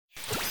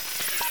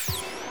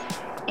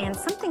And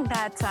something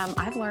that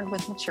I've learned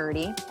with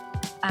maturity,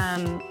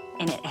 and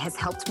it has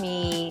helped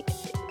me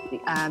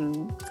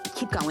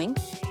keep going,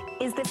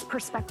 is this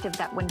perspective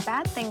that when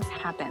bad things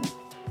happen,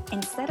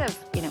 instead of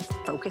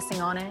focusing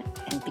on it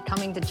and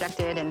becoming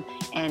dejected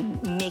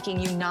and making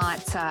you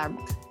not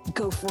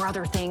go for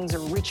other things or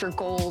reach your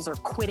goals or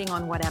quitting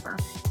on whatever,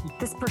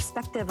 this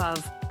perspective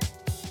of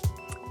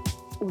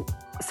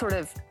sort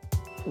of,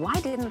 why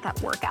didn't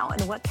that work out?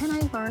 And what can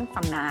I learn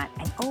from that?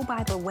 And oh,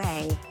 by the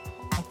way,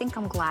 I think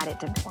I'm glad it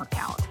didn't work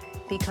out,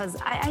 because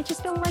I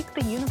just feel like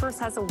the universe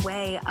has a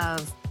way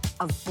of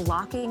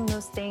blocking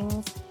those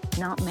things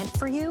not meant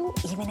for you,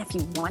 even if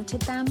you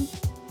wanted them.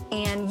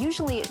 And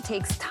usually it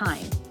takes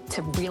time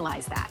to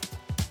realize that.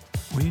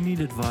 When you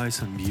need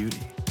advice on beauty,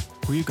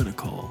 who are you gonna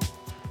call?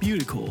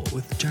 Beauty Call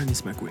with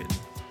Janice McQueen.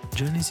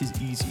 Janice is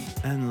easy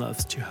and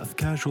loves to have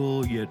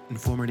casual yet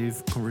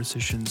informative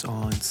conversations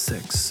on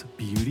sex,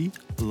 beauty,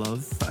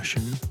 love,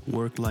 fashion,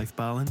 work-life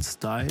balance,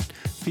 diet,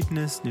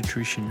 fitness,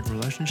 nutrition,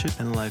 relationship,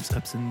 and life's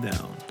ups and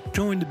downs.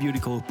 Join the Beauty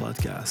Call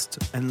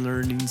podcast and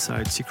learn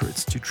inside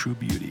secrets to true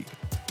beauty.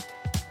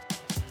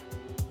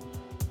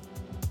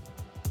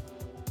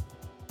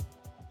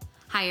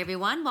 Hi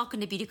everyone, welcome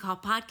to Beauty Call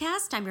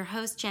Podcast. I'm your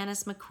host,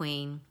 Janice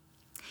McQueen.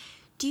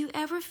 Do you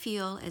ever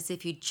feel as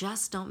if you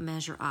just don't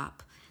measure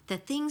up,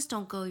 that things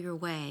don't go your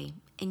way,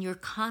 and you're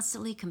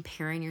constantly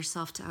comparing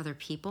yourself to other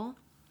people?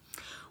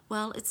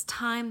 Well, it's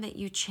time that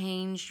you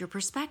change your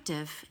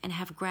perspective and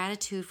have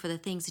gratitude for the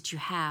things that you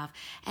have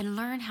and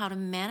learn how to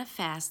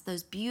manifest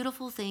those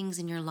beautiful things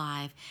in your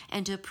life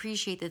and to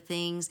appreciate the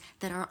things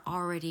that are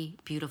already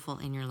beautiful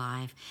in your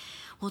life.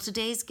 Well,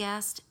 today's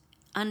guest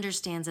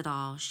understands it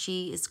all.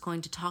 She is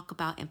going to talk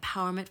about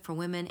empowerment for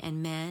women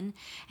and men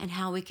and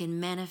how we can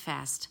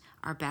manifest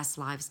our best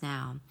lives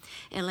now.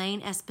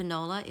 Elaine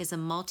Espinola is a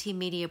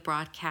multimedia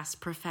broadcast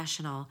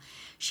professional.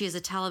 She is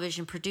a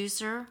television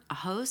producer, a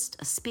host,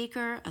 a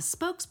speaker, a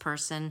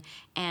spokesperson,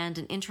 and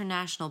an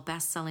international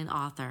best-selling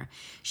author.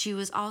 She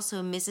was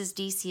also Mrs.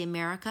 DC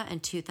America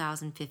in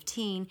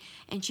 2015,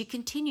 and she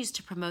continues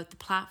to promote the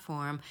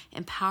platform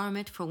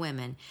Empowerment for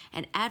Women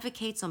and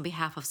advocates on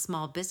behalf of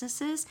small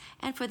businesses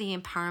and for the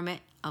empowerment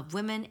of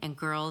women and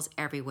girls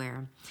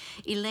everywhere.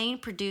 Elaine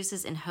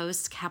produces and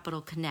hosts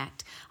Capital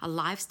Connect, a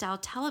lifestyle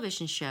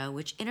television show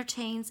which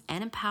entertains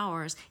and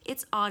empowers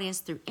its audience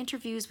through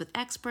interviews with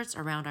experts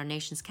around our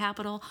nation's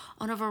capital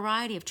on a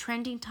variety of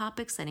trending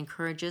topics that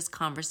encourages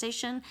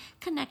conversation,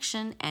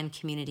 connection, and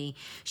community.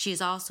 She is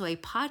also a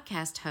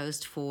podcast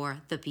host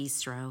for The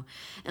Bistro.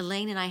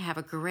 Elaine and I have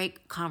a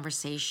great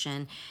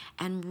conversation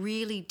and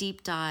really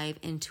deep dive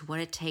into what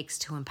it takes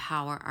to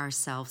empower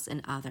ourselves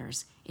and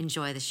others.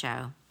 Enjoy the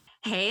show.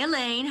 Hey,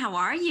 Elaine, how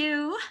are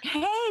you?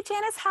 Hey,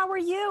 Janice, how are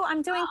you?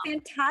 I'm doing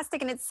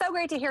fantastic, and it's so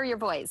great to hear your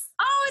voice.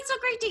 Oh, it's so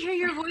great to hear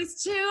your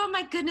voice, too. Oh,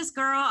 my goodness,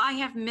 girl, I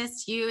have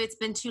missed you. It's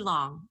been too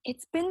long.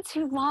 It's been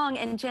too long,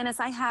 and Janice,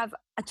 I have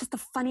just a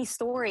funny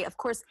story. Of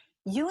course,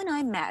 you and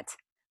I met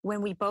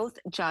when we both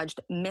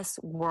judged Miss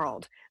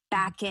World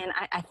back in,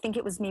 I think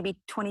it was maybe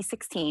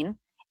 2016.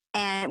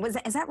 And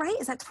is that right?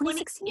 Is that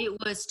 2016?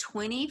 It was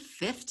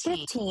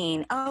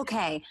 2015.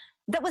 Okay.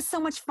 That was so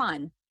much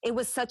fun. It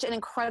was such an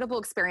incredible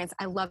experience.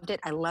 I loved it.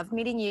 I loved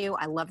meeting you.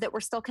 I love that we're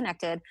still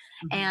connected.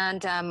 Mm-hmm.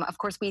 And of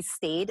course, we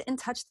stayed in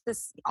touch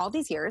all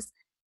these years.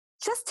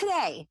 Just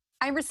today,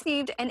 I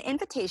received an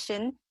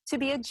invitation to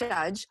be a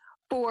judge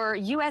for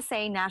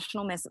USA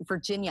National Miss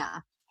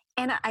Virginia.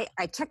 And I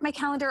checked my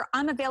calendar.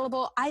 I'm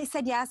available. I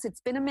said yes.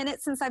 It's been a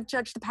minute since I've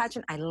judged the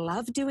pageant. I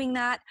love doing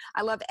that.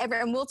 I love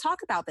and we'll talk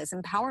about this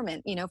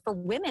empowerment, for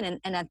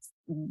women. And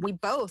we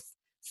both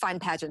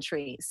find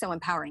pageantry so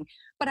empowering.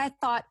 But I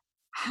thought,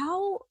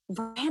 how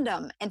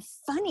random and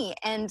funny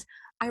and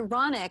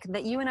ironic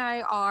that you and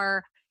I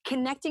are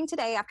connecting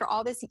today after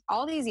all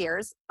these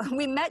years.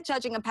 We met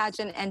judging a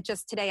pageant, and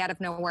just today out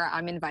of nowhere,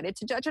 I'm invited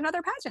to judge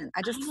another pageant.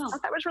 I just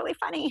thought that was really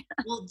funny.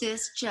 Well,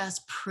 this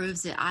just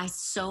proves it. I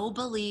so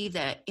believe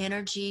that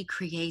energy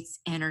creates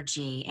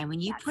energy. And when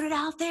you put it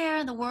out there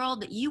in the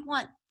world that you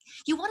want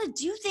to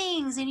do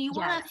things and you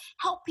want to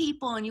help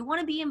people and you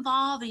want to be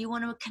involved and you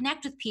want to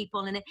connect with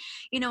people. And,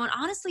 and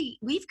honestly,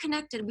 we've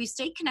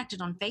stayed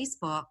connected on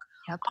Facebook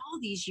all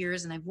these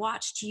years, and I've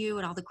watched you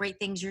and all the great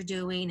things you're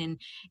doing.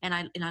 And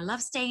I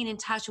love staying in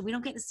touch, and we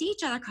don't get to see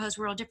each other because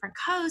we're on different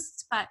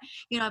coasts, but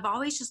I've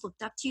always just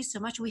looked up to you so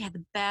much. We had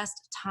the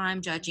best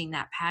time judging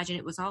that pageant.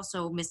 It was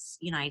also Miss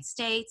United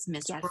States,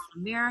 Miss World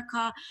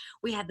America.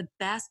 We had the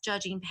best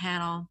judging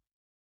panel.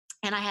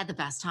 And I had the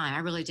best time. I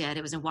really did.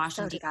 It was in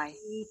Washington,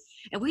 D.C.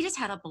 And we just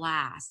had a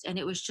blast. And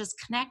it was just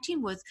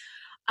connecting with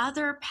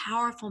other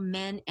powerful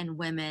men and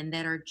women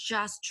that are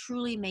just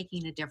truly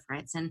making a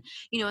difference. And,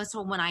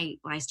 so when I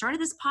started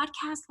this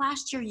podcast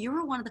last year, you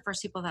were one of the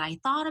first people that I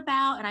thought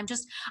about. And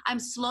I'm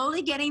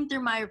slowly getting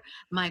through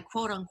my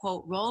quote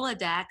unquote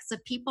Rolodex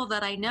of people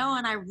that I know.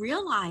 And I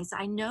realize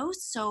I know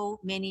so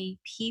many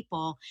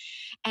people.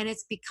 And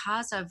it's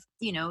because of,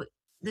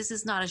 this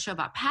is not a show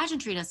about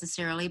pageantry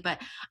necessarily,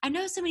 but I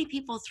know so many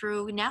people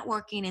through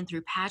networking and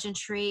through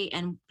pageantry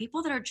and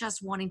people that are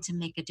just wanting to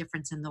make a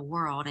difference in the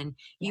world. And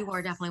you are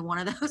Yes. definitely one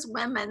of those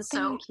women.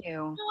 So Thank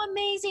you. so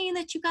amazing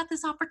that you got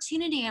this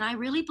opportunity. And I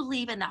really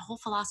believe in that whole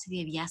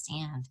philosophy of yes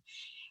and.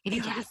 Have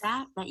you heard of Yes.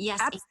 that? Yes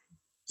and. Abs-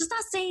 Just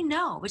not saying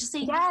no, but just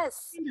saying yes.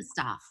 yes into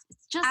stuff.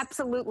 It's just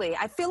Absolutely.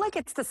 I feel like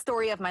it's the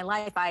story of my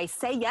life. I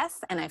say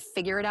yes and I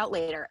figure it out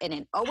later, and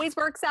it always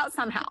works out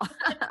somehow.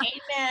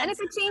 amen. And if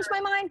I change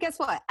my mind, guess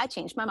what? I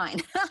changed my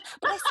mind.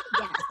 But I said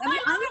yes. I mean,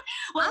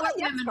 Well, I'm a we're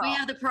yes women. girl. We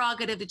have the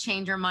prerogative to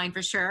change our mind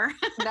for sure.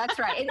 That's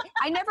right.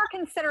 I never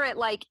consider it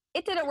like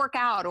it didn't work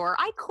out or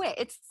I quit.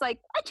 It's like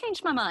I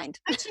changed my mind.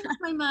 I changed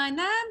my mind.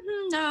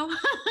 No.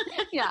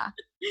 Yeah.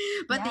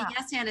 But Yeah. the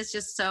yes and is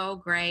just so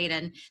great.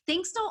 And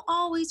things don't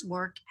always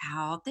work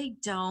out. They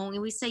don't.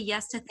 And we say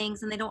yes to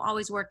things and they don't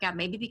always work out.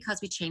 Maybe because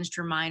we changed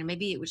our mind.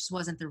 Maybe it just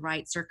wasn't the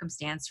right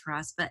circumstance for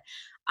us. But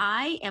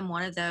I am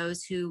one of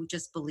those who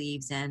just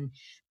believes in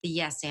the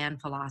yes and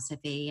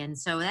philosophy. And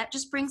so that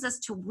just brings us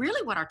to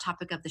really what our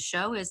topic of the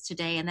show is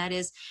today. And that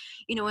is,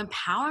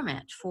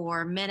 empowerment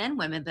for men and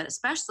women, but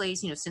especially,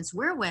 since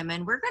we're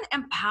women, we're going to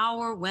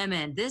empower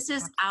women. This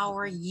is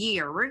our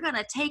year. We're going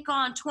to take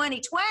on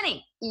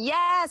 2020.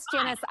 Yes,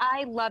 Janice,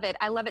 I love it.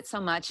 I love it so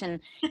much.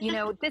 And,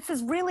 this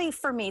is really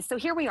for me. So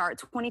here we are at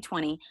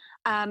 2020.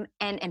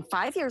 And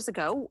 5 years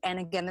ago, and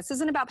again, this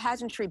isn't about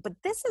pageantry, but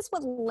this is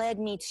what led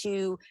me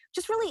to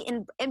just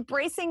really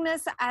embracing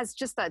this as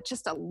just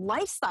a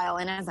lifestyle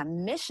and as a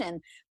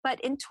mission.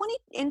 But in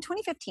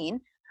 2015,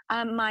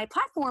 my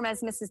platform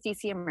as Mrs.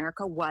 DC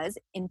America was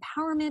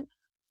empowerment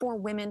for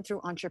women through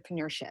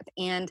entrepreneurship.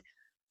 And,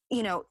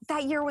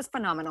 that year was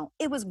phenomenal.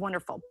 It was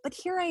wonderful. But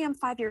here I am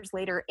 5 years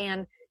later,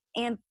 and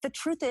the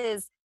truth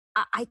is,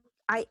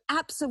 I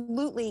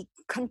absolutely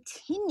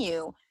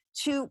continue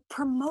to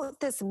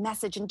promote this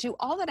message and do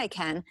all that I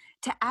can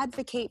to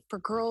advocate for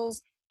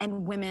girls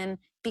and women,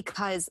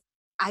 because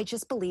I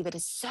just believe it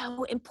is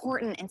so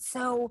important and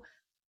so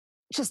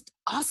just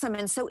awesome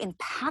and so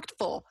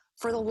impactful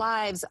for the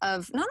lives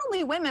of not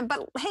only women,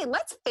 but hey,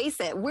 let's face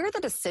it, we're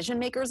the decision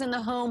makers in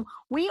the home.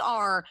 We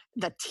are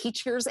the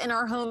teachers in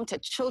our home to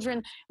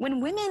children. When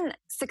women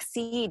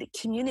succeed,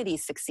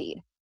 communities succeed.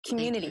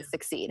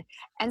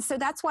 And so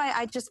that's why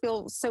I just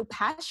feel so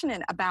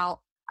passionate about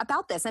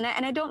this. And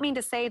I don't mean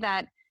to say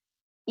that,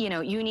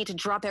 you need to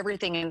drop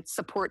everything and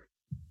support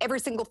every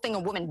single thing a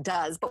woman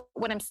does. But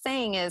what I'm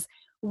saying is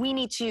we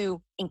need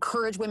to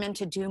encourage women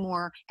to do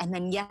more, and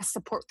then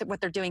support what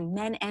they're doing,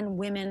 men and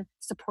women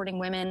supporting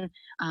women.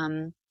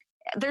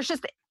 There's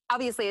just,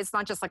 obviously it's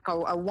not just like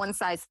a one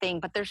size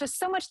thing, but there's just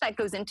so much that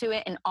goes into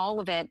it, and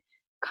all of it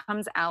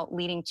comes out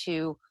leading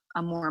to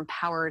a more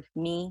empowered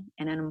me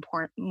and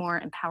more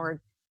empowered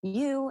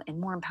you and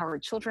more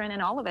empowered children.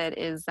 And all of it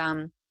is,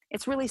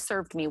 it's really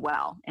served me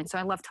well. And so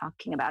I love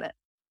talking about it.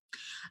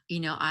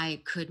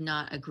 I could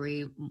not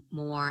agree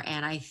more.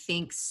 And I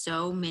think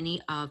so many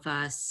of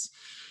us,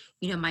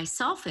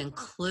 myself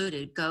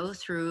included, go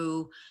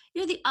through,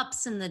 the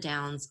ups and the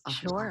downs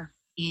of life.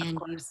 And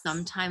you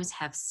sometimes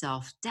have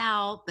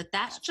self-doubt, but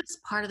that's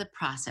just part of the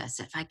process.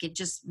 If I could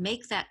just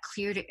make that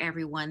clear to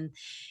everyone,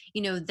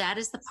 that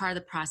is the part of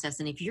the process.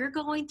 And if you're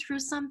going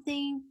through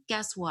something,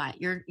 guess what?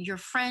 Your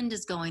friend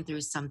is going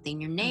through something.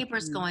 Your neighbor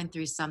is going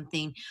through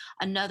something.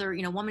 Another,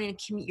 woman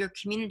in your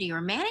community or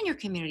man in your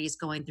community is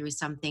going through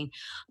something.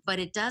 But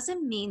it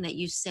doesn't mean that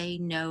you say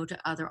no to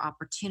other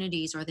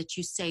opportunities or that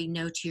you say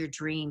no to your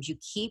dreams. You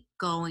keep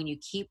going, you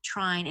keep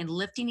trying, and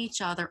lifting each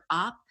other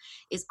up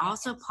is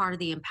also part of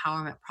the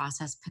empowerment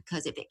process,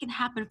 because if it can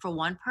happen for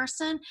one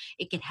person,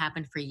 it can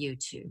happen for you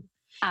too.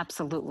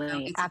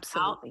 Absolutely.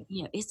 Absolutely.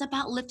 It's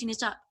about lifting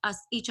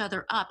each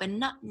other up, and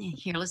not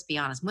here. Let's be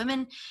honest.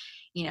 Women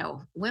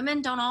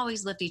don't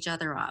always lift each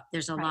other up.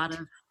 There's a lot of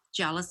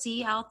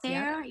jealousy out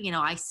there.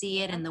 I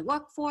see it in the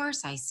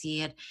workforce. I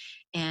see it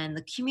in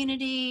the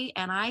community,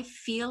 and I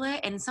feel it.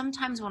 And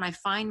sometimes when I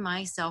find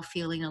myself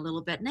feeling a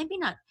little bit, maybe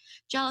not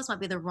jealous might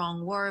be the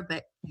wrong word,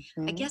 but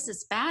I guess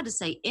it's bad to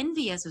say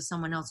envious of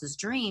someone else's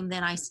dream,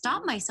 then I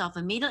stop myself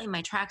immediately in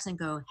my tracks and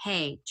go,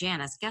 hey,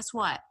 Janice, guess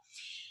what?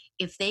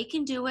 If they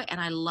can do it,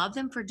 and I love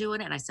them for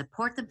doing it, and I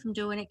support them from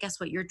doing it, guess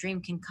what? Your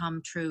dream can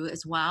come true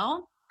as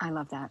well. I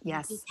love that.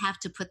 Yes. You just have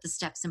to put the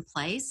steps in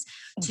place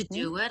to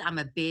do it. I'm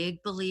a big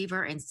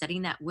believer in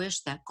setting that wish,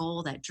 that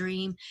goal, that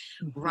dream,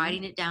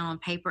 writing it down on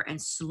paper,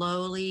 and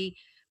slowly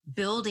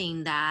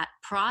building that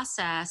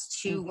process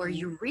to where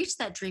you reach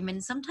that dream.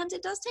 And sometimes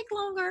it does take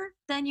longer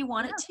than you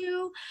want it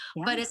to,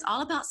 but it's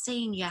all about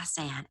saying yes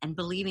and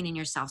believing in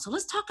yourself. So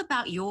let's talk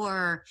about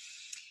your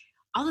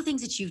all the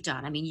things that you've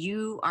done. I mean,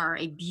 you are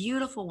a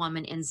beautiful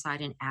woman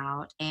inside and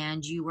out,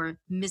 and you were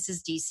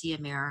Mrs. DC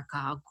America,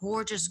 a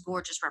gorgeous,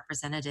 gorgeous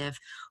representative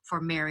for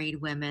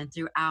married women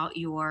throughout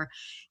your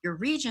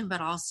region,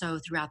 but also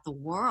throughout the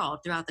world,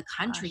 throughout the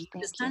country. Gosh,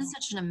 You've just thank done you.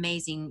 such an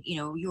amazing,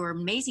 you're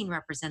an amazing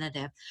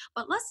representative.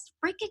 But let's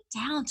break it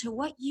down to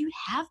what you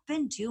have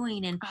been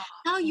doing and Oh,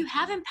 how you thank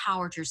have you.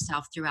 empowered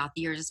yourself throughout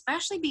the years,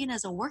 especially being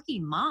as a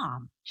working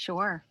mom.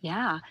 Sure.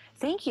 Yeah.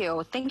 Thank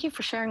you. Thank you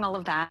for sharing all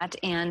of that.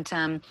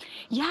 And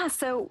yeah,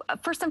 so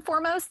first and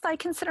foremost, I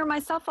consider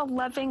myself a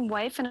loving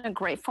wife and a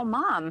grateful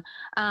mom.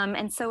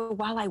 And so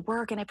while I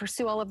work and I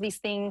pursue all of these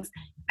things,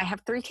 I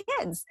have 3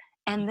 kids.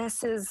 And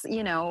this is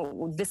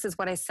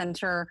what I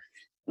center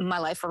my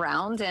life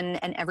around and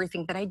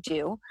everything that I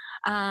do.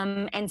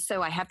 And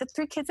so I have the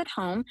 3 kids at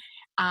home.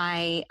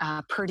 I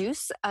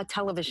produce a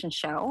television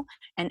show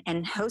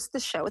and host the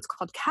show. It's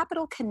called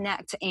Capital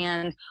Connect.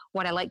 And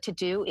what I like to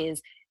do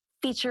is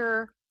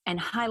feature and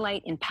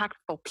highlight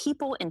impactful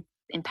people and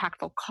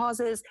impactful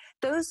causes,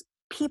 those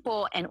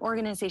people and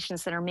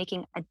organizations that are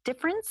making a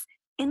difference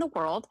in the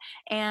world.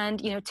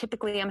 And,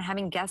 typically I'm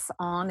having guests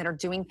on that are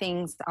doing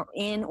things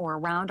in or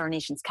around our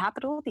nation's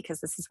capital, because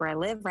this is where I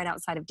live, right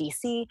outside of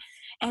DC.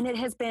 And it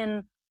has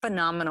been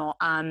phenomenal.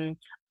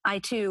 I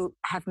too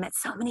have met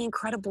so many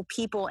incredible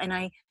people, and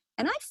I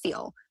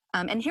feel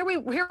and here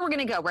we're going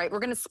to go, right. We're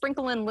going to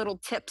sprinkle in little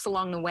tips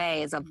along the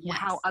way as of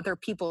how Yes. other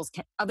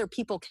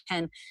people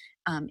can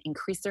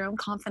increase their own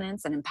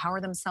confidence and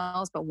empower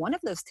themselves. But one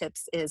of those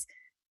tips is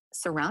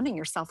surrounding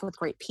yourself with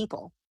great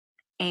people.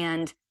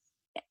 And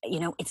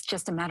it's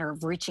just a matter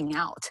of reaching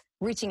out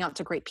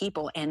to great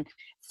people. And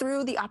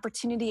through the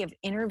opportunity of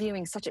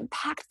interviewing such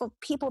impactful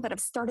people that have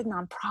started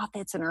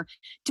nonprofits and are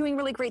doing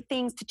really great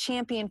things to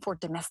champion for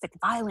domestic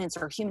violence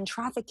or human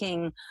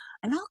trafficking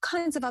and all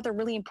kinds of other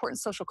really important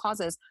social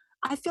causes,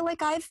 I feel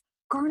like I've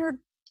garnered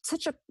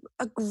such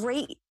a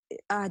great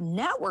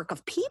network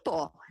of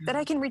people that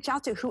I can reach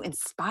out to who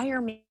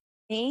inspire me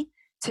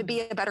to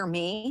be a better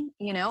me,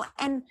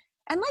 and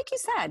like you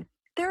said,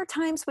 there are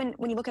times when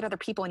you look at other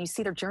people and you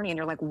see their journey and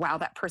you're like, wow,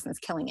 that person's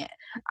killing it.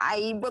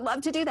 I would love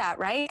to do that.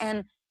 Right.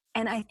 And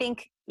I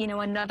think,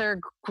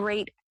 another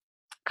great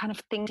kind of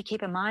thing to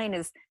keep in mind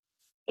is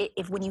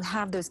if when you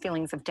have those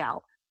feelings of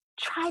doubt,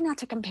 try not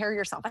to compare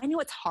yourself. I know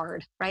it's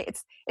hard, right?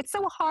 It's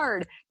so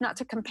hard not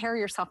to compare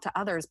yourself to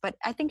others, but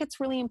I think it's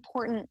really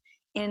important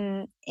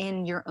in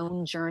your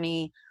own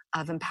journey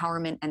of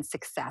empowerment and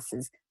success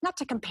is not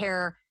to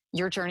compare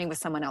your journey with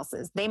someone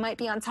else's. They might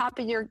be on top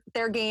of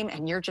their game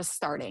and you're just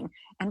starting.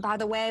 And by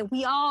the way,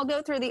 we all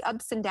go through the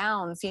ups and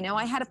downs.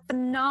 I had a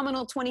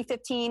phenomenal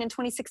 2015 and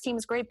 2016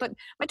 was great, but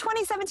my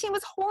 2017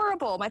 was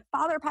horrible. My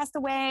father passed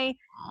away.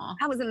 Aw.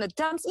 I was in the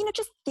dumps,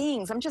 just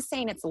things. I'm just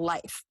saying it's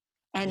life.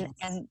 And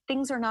Yes.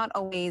 things are not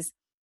always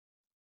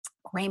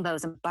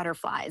rainbows and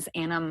butterflies.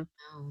 And I'm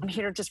Oh.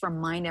 here to just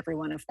remind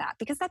everyone of that,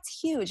 because that's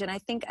huge. And I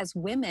think as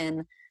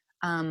women,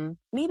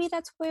 maybe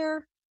that's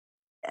where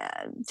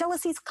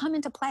jealousies come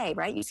into play,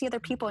 right? You see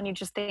other people and you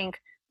just think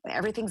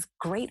everything's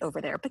great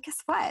over there. But guess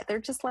what? They're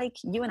just like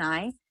you and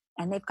I,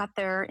 and they've got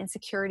their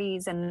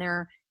insecurities and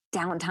their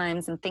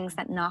downtimes and things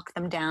that knock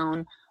them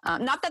down.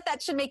 Not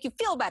that should make you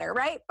feel better,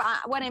 right?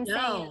 But what I'm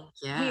saying No.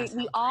 is Yes.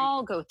 we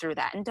all go through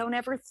that. And don't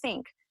ever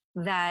think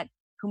that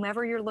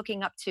whomever you're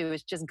looking up to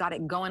has just got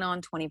it going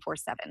on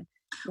 24/7.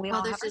 We Well,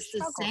 all there's have our just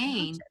this struggles and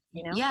saying.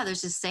 hardships. Yeah,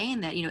 there's this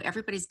saying that,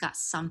 everybody's got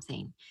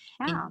something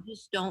and Yeah. you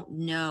just don't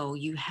know.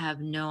 You have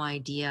no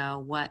idea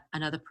what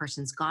another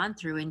person's gone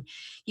through. And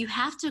you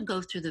have to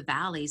go through the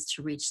valleys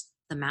to reach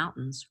the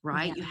mountains,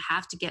 right? You Yeah.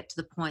 have to get to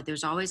the point.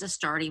 There's always a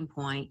starting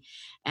point.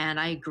 And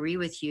I agree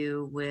with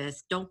you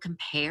with don't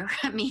compare.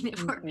 I mean,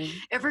 Mhm.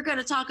 if we're going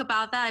to talk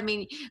about that, I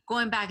mean,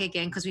 going back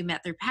again, because we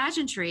met through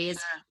pageantry,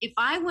 is if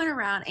I went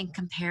around and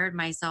compared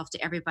myself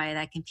to everybody that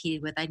I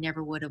competed with, I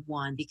never would have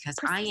won because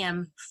I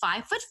am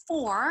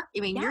 5'4". I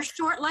mean, you're Yes.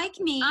 short like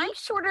me. I'm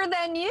shorter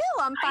than you.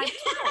 I'm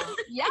 5'2".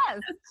 Yes.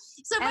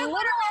 So if I And went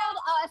little old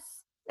us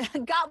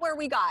got where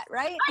we got,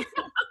 right?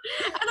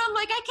 and I'm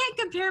like, I can't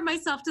compare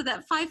myself to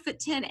that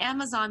 5'10"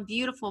 Amazon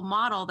beautiful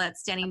model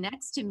that's standing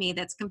next to me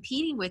that's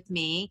competing with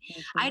me.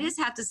 I Mhm. just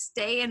have to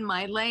stay in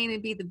my lane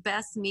and be the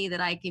best me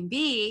that I can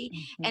be.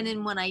 And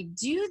then when I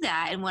do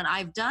that, and when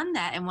I've done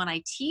that, and when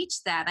I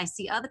teach that, I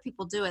see other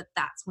people do it,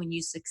 that's when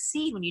you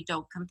succeed, when you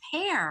don't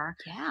compare.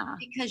 Yeah.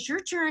 Because your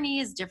journey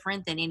is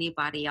different than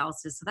anybody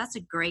else's. So that's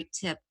a great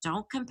tip.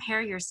 Don't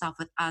compare yourself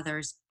with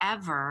others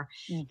ever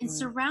and Mhm.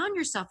 surround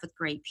yourself with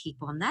great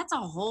people. And that's a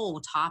whole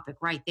topic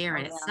right there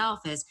in Oh, yeah.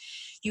 itself is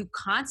you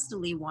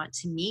constantly want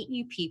to meet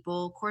new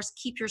people. Of course,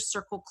 keep your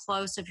circle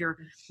close of your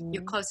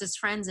Mhm. closest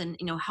friends and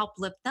help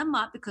lift them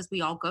up because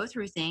we all go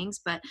through things,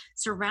 but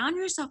surround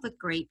yourself with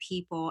great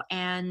people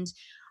and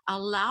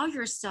allow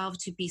yourself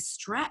to be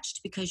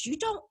stretched because you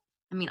don't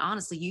I mean,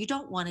 honestly, you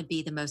don't want to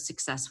be the most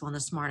successful and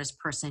the smartest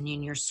person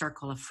in your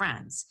circle of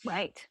friends.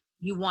 Right.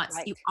 You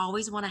Right.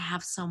 always want to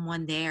have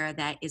someone there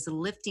that is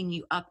lifting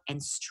you up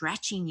and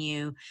stretching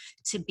you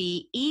to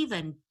be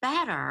even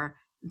better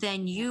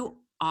than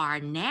you are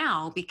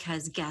now,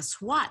 because guess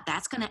what?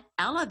 That's going to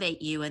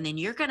elevate you. And then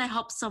you're going to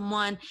help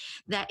someone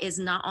that is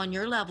not on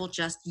your level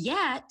just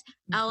yet,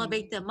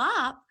 elevate them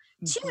up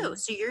too.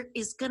 So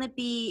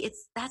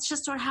that's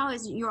just sort of how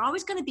you're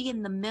always going to be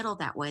in the middle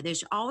that way.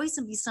 There's always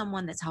going to be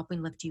someone that's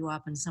helping lift you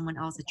up and someone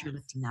else that you're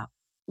lifting up.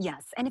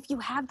 Yes. And if you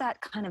have that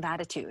kind of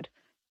attitude,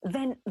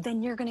 then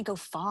you're going to go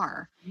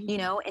far,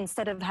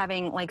 instead of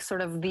having like sort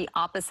of the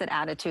opposite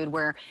attitude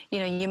where,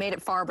 you made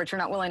it far, but you're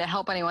not willing to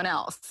help anyone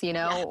else,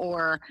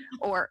 or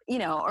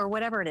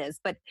whatever it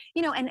is. But,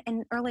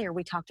 and earlier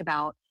we talked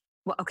about,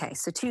 well, okay,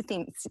 so two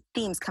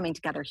themes coming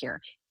together here,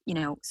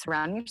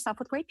 surrounding yourself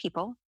with great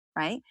people,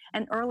 right?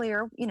 And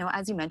earlier,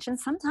 as you mentioned,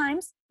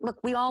 sometimes, look,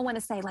 we all want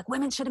to say like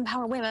women should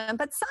empower women,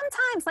 but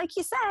sometimes, like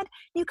you said,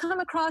 you come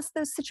across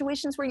those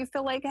situations where you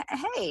feel like,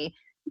 hey,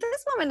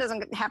 this woman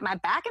doesn't have my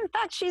back. In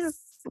fact, she's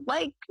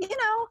like,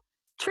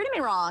 treating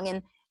me wrong.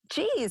 And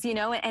geez,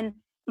 and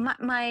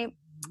my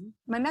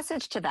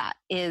message to that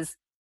is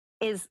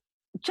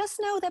just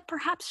know that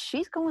perhaps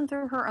she's going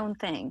through her own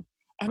thing.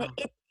 And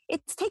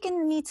it's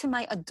taken me to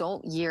my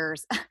adult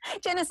years.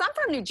 Janice, I'm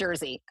from New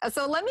Jersey.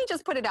 So let me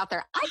just put it out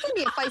there. I can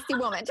be a feisty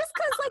woman just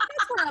because like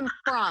that's where I'm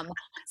from.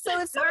 So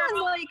if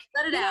someone's like,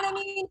 you know what I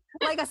mean?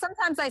 Like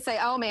sometimes I say,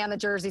 oh man, the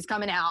Jersey's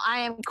coming out. I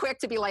am quick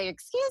to be like,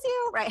 excuse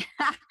you, right?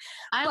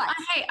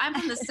 Hey, I'm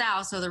from the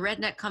South, so the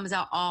redneck comes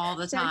out all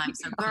the time.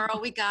 So girl,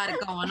 we got it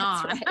going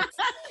on. Right.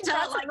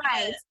 That's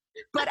right.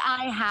 But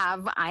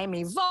I'm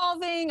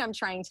evolving. I'm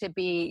trying to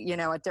be,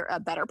 a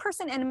better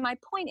person. And my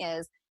point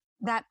is,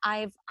 that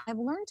I've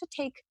learned to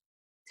take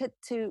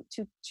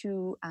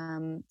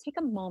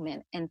a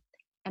moment and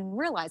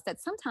realize that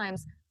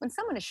sometimes when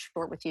someone is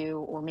short with you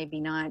or maybe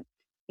not,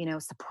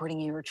 supporting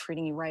you or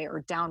treating you right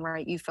or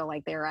downright you feel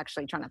like they're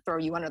actually trying to throw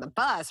you under the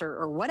bus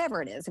or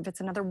whatever it is, if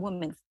it's another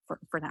woman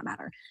for that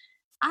matter,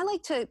 I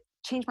like to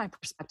change my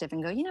perspective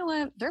and go, you know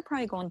what, they're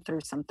probably going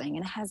through something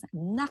and it has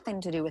nothing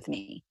to do with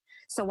me.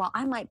 So while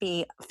I might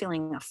be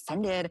feeling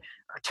offended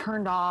or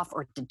turned off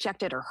or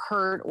dejected or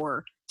hurt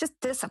or just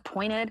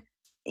disappointed,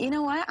 you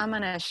know what? I'm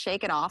going to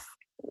shake it off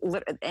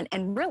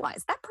and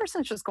realize that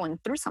person's just going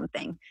through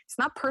something. It's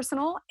not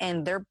personal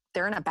and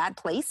they're in a bad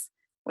place,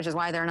 which is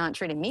why they're not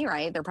treating me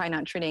right. They're probably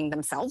not treating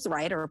themselves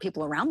right or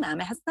people around them.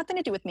 It has nothing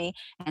to do with me.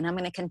 And I'm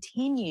going to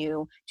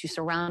continue to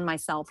surround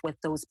myself with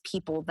those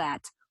people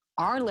that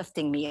are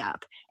lifting me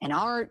up and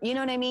are, you know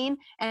what I mean?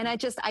 And I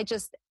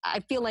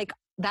feel like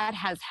that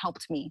has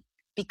helped me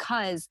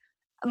because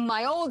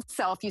my old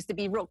self used to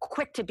be real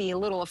quick to be a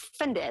little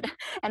offended,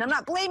 and I'm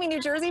not blaming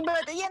New Jersey,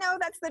 but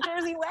that's the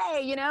Jersey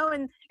way,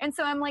 and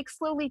so I'm like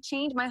slowly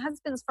changed. My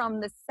husband's from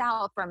the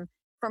South, from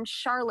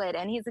Charlotte,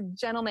 and he's a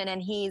gentleman,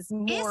 and he's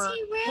more. Is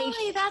he really?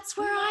 Patient. That's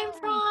where I'm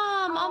from.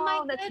 Oh my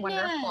goodness. That's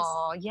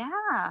wonderful.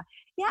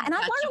 Yeah, and I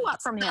learned a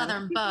lot from him.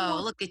 Southern beau,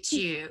 look at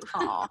you.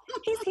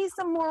 He's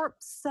a more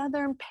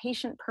Southern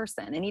patient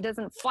person, and he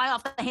doesn't fly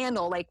off the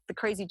handle like the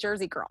crazy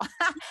Jersey girl.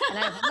 And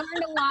I've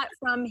learned a lot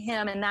from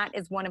him, and that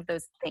is one of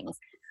those things.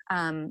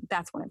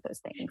 That's one of those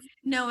things.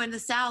 No, in the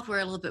South, we're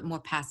a little bit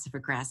more passive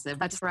aggressive.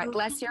 That's right.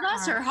 Bless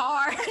her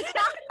heart.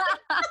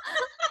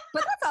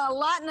 But that's a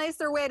lot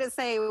nicer way to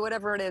say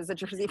whatever it is a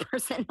Jersey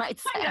person might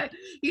say.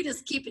 You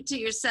just keep it to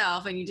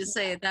yourself and you just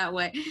say it that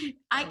way.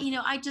 I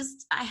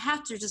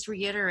have to just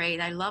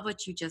reiterate, I love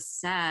what you just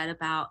said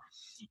about,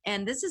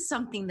 and this is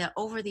something that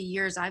over the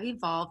years I've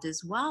evolved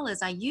as well.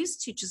 As I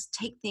used to just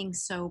take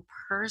things so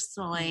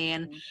personally.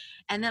 And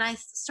then I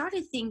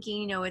started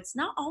thinking, it's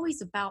not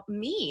always about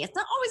me. It's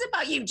not always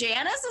about you,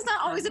 Janice. It's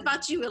not always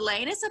about you,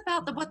 Elaine. It's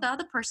about what the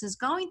other person is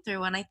going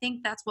through. And I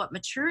think that's what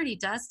maturity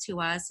does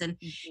to us. And,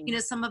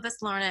 some of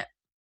us learn it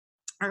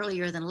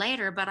earlier than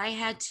later, but I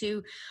had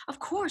to, of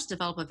course,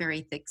 develop a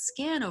very thick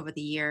skin over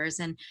the years.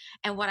 And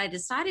what I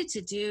decided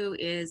to do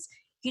is,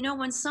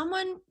 when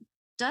someone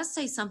does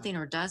say something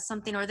or does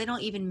something, or they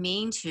don't even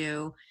mean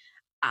to,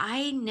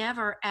 I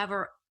never,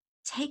 ever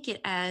take it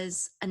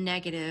as a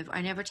negative.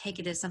 I never take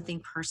it as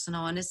something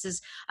personal. And this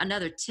is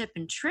another tip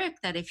and trick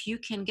that if you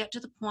can get to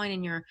the point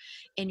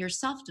in your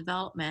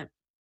self-development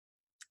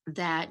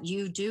that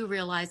you do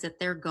realize that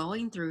they're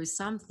going through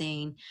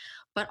something,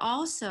 but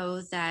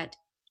also that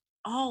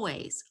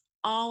always,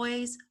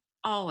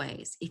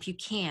 if you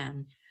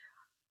can,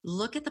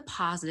 look at the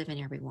positive in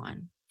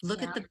everyone.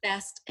 Look at the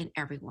best in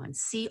everyone.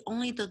 See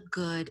only the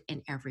good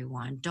in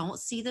everyone. Don't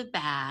see the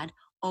bad.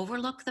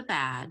 Overlook the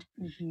bad.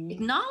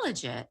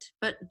 Acknowledge it,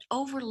 but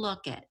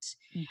overlook it.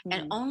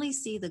 And only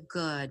see the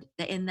good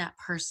in that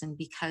person,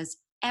 because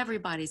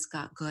everybody's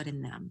got good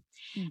in them.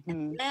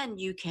 And then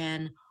you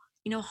can,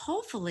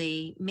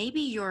 hopefully,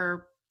 maybe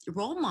you're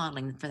role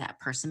modeling for that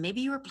person. Maybe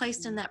you were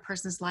placed in that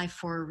person's life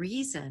for a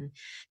reason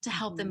to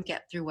help them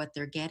get through what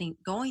they're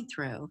going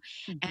through.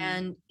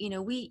 And,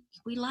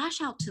 we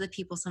lash out to the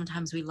people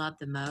sometimes we love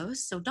the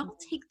most. So don't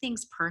take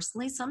things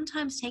personally.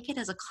 Sometimes take it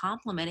as a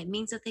compliment. It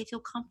means that they feel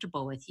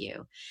comfortable with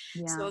you.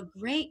 So a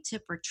great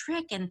tip or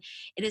trick, and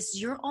it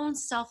is your own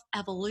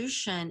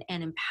self-evolution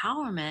and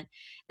empowerment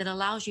that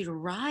allows you to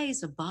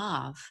rise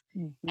above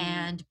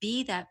and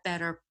be that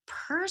better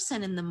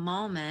person in the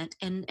moment,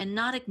 and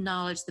not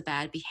acknowledge the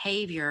bad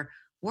behavior,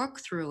 work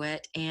through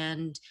it,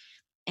 and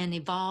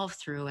evolve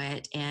through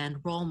it, and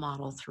role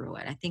model through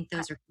it. I think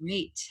those are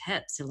great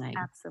tips, Elaine.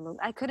 Absolutely.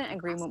 I couldn't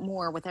agree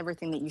more with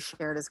everything that you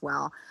shared as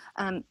well.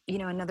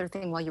 Another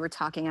thing while you were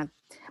talking,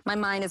 my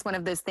mind is one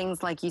of those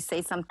things like you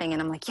say something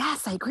and I'm like,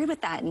 yes, I agree with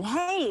that. And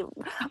hey,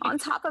 on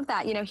top of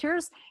that,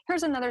 here's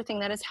another thing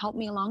that has helped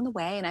me along the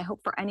way. And I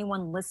hope for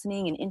anyone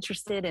listening and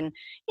interested in,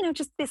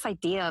 just this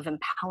idea of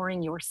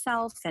empowering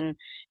yourself and,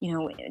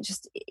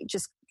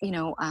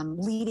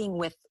 leading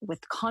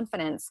with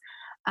confidence,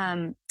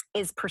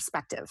 is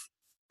perspective,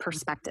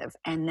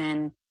 and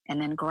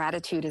then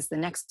gratitude is the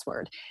next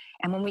word.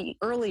 And when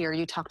earlier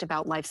you talked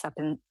about life's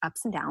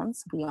ups and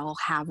downs, we all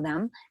have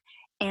them.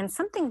 And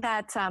something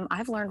that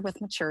I've learned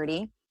with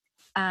maturity,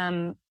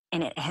 and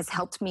it has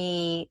helped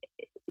me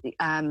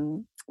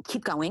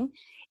keep going,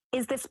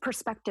 is this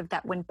perspective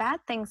that when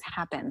bad things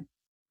happen,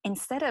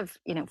 instead of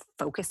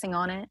focusing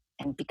on it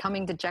and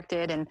becoming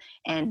dejected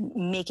and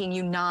making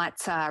you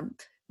not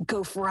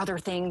go for other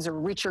things or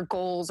reach your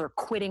goals or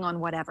quitting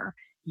on whatever,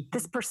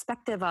 this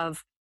perspective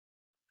of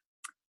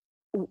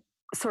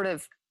sort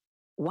of,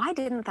 why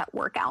didn't that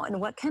work out? And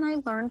what can I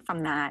learn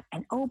from that?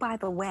 And oh, by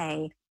the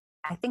way,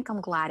 I think I'm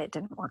glad it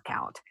didn't work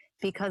out,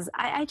 because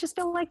I just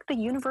feel like the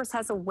universe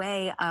has a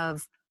way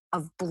of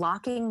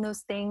blocking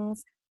those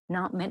things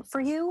not meant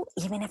for you,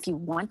 even if you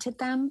wanted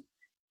them.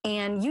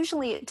 And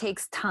usually it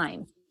takes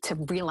time to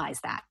realize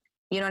that.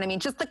 You know what I mean?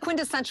 Just the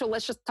quintessential,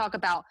 let's just talk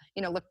about,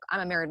 look, I'm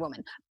a married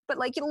woman, but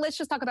let's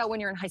just talk about when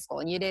you're in high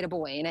school and you date a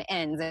boy and it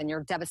ends and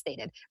you're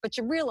devastated, but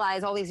you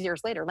realize all these years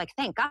later, like,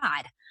 thank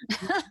God,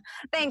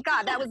 thank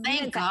God that was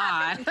thank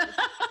God.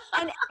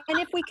 and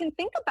if we can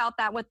think about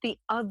that with the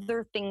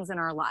other things in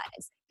our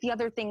lives, the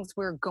other things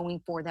we're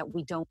going for that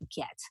we don't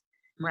get,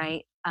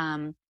 right?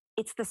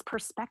 It's this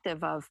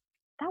perspective of,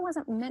 that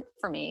wasn't meant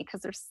for me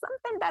because there's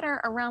something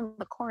better around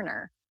the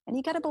corner. And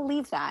you got to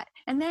believe that.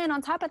 And then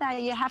on top of that,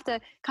 you have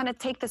to kind of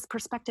take this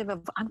perspective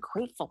of, I'm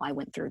grateful I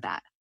went through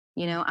that.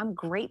 I'm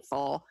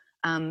grateful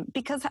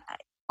because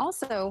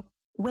also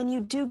when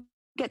you do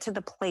get to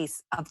the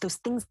place of those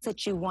things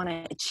that you want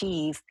to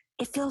achieve,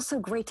 it feels so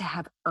great to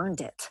have earned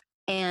it.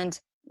 And,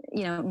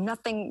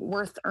 nothing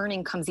worth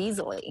earning comes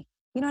easily.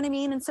 You know what I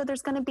mean? And so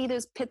there's going to be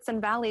those pits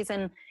and valleys,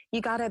 and you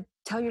got to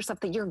tell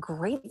yourself that you're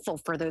grateful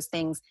for those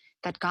things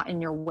that got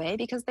in your way,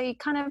 because they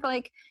kind of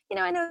like,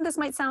 I know this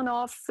might sound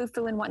all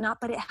foo-foo and whatnot,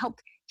 but it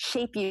helped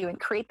shape you and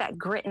create that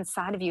grit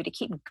inside of you to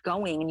keep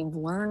going, and you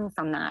learn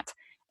from that.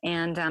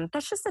 And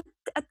that's just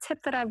a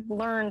tip that I've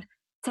learned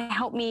to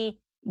help me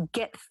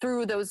get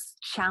through those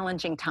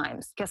challenging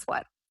times. Guess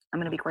what? I'm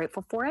going to be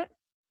grateful for it.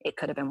 It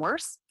could have been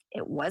worse.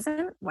 It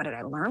wasn't. What did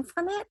I learn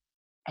from it?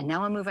 And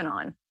now I'm moving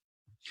on.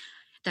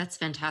 That's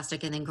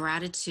fantastic. And then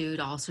gratitude,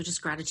 also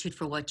just gratitude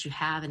for what you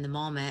have in the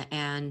moment.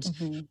 And,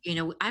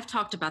 I've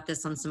talked about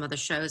this on some other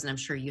shows, and I'm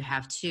sure you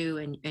have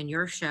too in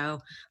your show,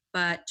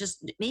 but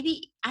just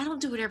maybe I don't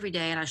do it every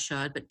day, and I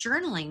should, but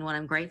journaling what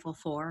I'm grateful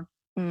for,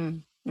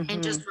 and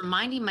just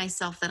reminding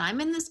myself that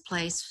I'm in this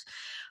place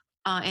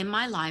in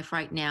my life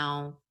right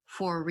now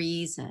for a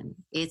reason.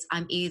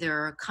 I'm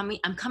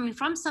coming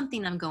from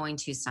something, I'm going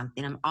to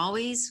something. I'm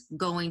always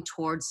going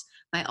towards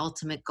my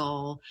ultimate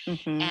goal.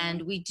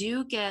 And we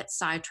do get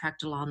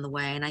sidetracked along the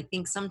way. And I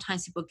think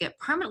sometimes people get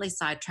permanently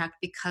sidetracked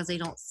because they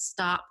don't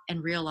stop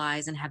and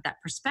realize and have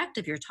that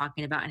perspective you're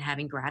talking about and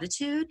having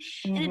gratitude.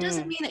 And it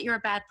doesn't mean that you're a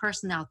bad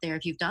person out there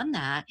if you've done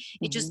that.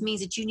 It just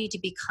means that you need to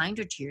be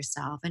kinder to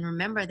yourself and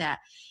remember that,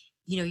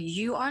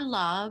 you are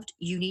loved,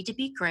 you need to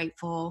be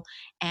grateful,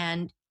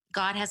 and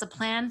God has a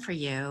plan for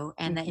you,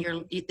 and that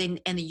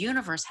and the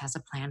universe has a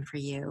plan for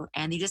you,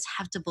 and you just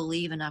have to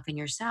believe enough in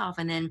yourself.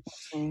 And then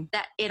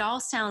that it all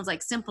sounds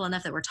like simple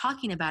enough that we're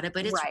talking about it,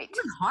 but it's really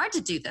hard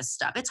to do this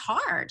stuff. It's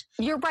hard.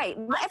 You're right.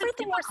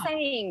 Everything we're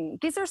saying,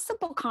 these are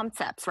simple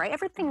concepts, right?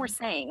 Everything we're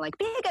saying, like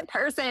be a good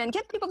person,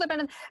 get people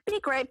to be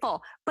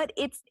grateful, but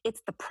it's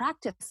the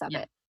practice of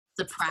it.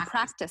 The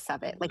practice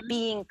of it, like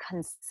being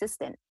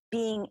consistent,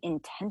 being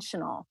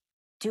intentional,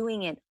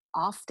 doing it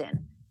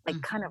often. Like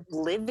kind of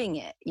living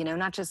it,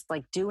 not just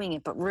like doing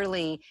it, but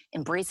really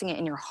embracing it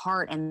in your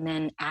heart and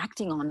then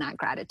acting on that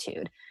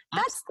gratitude.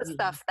 That's the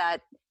stuff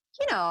that,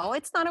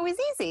 it's not always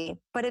easy,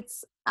 but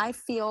I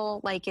feel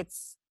like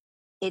it's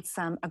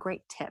a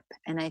great tip.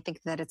 And I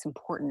think that it's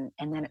important,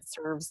 and then it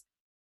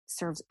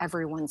serves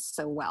everyone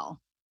so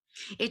well.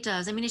 It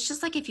does. I mean, it's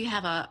just like if you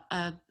have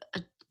a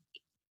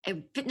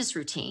fitness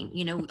routine,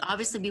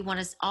 obviously we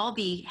want to all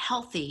be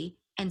healthy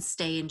and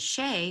stay in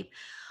shape.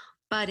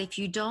 But if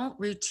you don't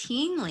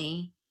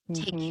routinely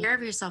take care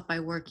of yourself by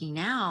working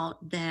out,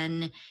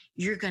 then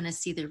you're going to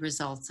see the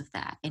results of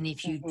that. And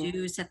if you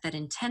do set that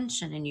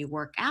intention and you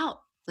work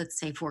out, let's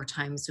say 4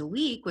 times a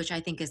week, which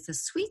I think is the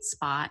sweet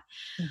spot,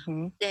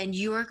 then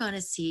you are going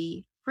to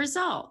see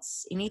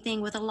results,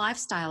 anything with a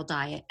lifestyle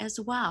diet as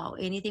well,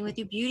 anything with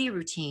your beauty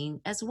routine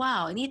as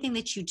well, anything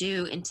that you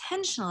do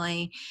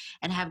intentionally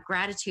and have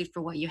gratitude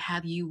for what you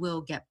have, you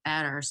will get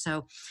better.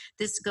 So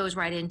this goes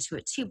right into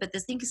it too. But I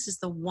think this is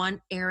the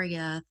one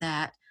area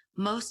that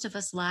most of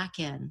us lack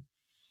in.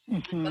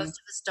 And most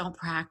of us don't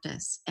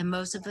practice, and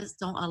most of us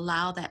don't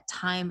allow that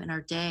time in our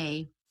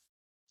day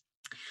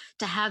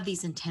to have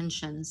these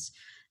intentions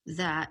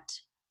that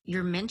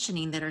you're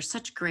mentioning that are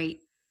such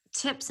great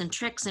tips and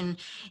tricks. And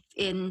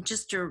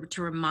just to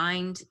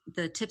remind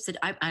the tips that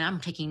I'm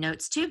taking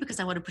notes too, because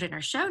I want to put it in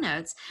our show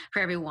notes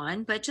for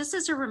everyone. But just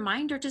as a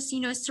reminder, just,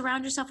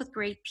 surround yourself with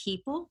great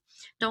people.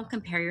 Don't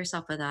compare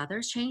yourself with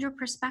others. Change your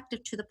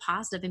perspective to the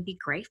positive and be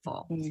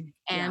grateful.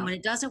 And when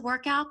it doesn't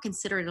work out,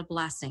 consider it a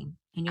blessing.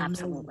 And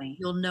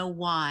you'll know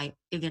why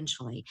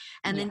eventually.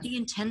 And then be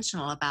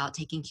intentional about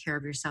taking care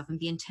of yourself and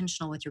be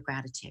intentional with your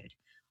gratitude.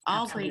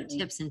 All great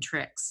tips and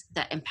tricks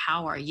that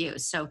empower you.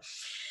 So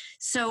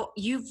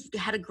you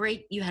had a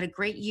great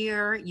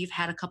year. You've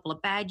had a couple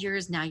of bad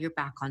years. Now you're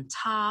back on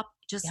top.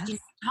 Just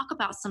talk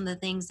about some of the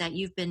things that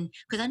you've been,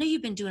 because I know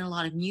you've been doing a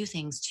lot of new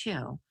things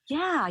too.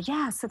 Yeah.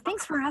 So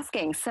thanks for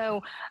asking. So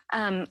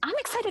I'm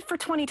excited for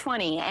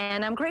 2020,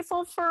 and I'm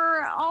grateful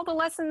for all the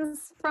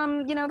lessons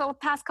from, the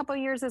past couple of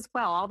years as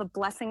well, all the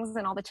blessings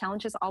and all the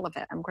challenges, all of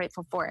it. I'm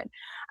grateful for it.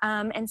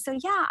 And so,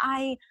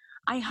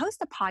 I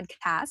host a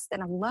podcast,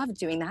 and I love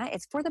doing that.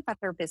 It's for the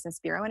Better Business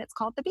Bureau, and it's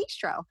called The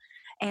Bistro.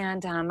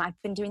 And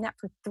I've been doing that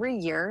for 3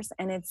 years,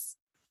 and it's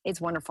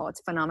wonderful.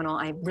 It's phenomenal.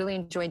 I really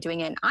enjoy doing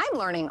it. And I'm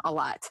learning a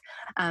lot.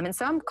 And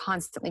so I'm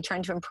constantly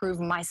trying to improve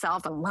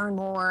myself and learn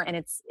more, and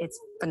it's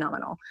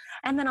phenomenal.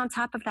 And then on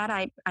top of that,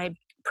 I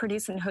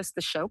produce and host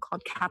the show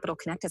called Capital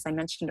Connect, as I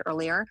mentioned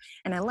earlier,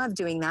 and I love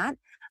doing that.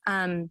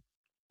 I'm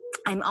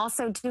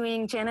also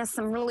doing, Janice,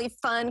 some really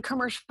fun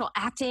commercial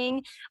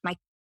acting. My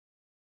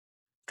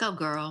Go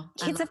girl.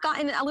 Kids have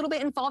gotten a little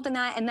bit involved in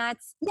that. And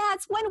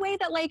it's one way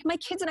that my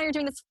kids and I are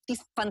doing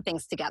these fun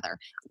things together.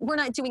 We're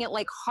not doing it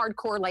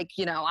hardcore,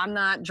 I'm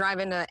not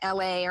driving to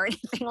LA or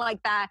anything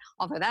like that,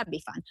 although that'd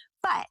be fun.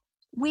 But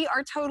we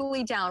are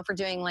totally down for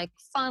doing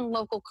fun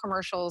local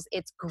commercials.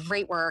 It's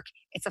great work.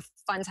 It's a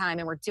fun time,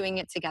 and we're doing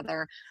it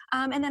together.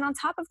 And then on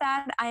top of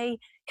that, I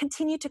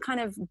continue to kind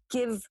of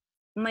give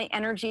my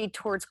energy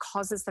towards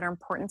causes that are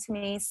important to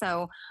me.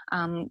 So,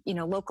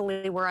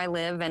 locally where I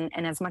live, and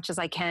as much as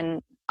I can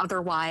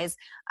otherwise,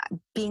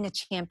 being a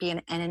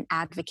champion and an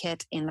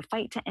advocate in the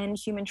fight to end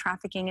human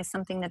trafficking is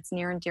something that's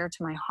near and dear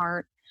to my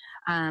heart.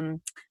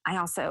 I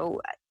also,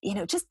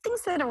 just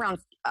things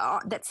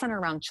that center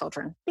around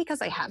children,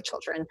 because I have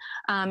children,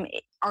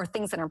 are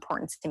things that are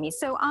important to me.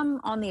 So I'm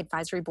on the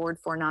advisory board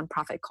for a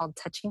nonprofit called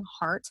Touching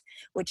Heart,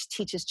 which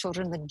teaches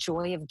children the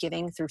joy of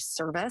giving through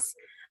service.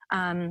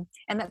 And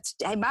that's,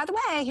 hey, by the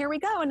way, here we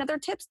go. Another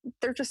tips.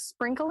 They're just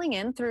sprinkling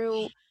in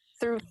through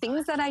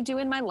things that I do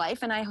in my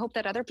life. And I hope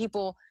that other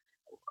people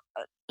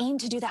aim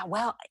to do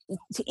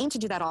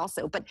that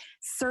also, but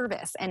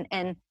service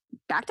and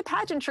back to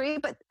pageantry,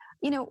 but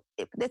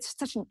it's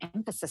such an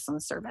emphasis on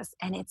service,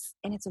 and it's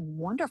a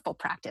wonderful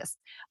practice,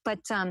 but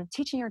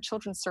teaching your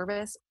children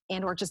service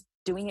or just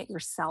doing it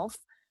yourself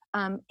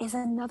is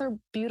another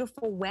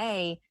beautiful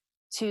way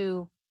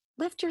to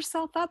lift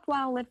yourself up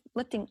while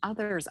lifting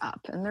others up.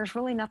 And there's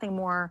really nothing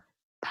more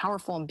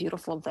powerful and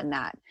beautiful than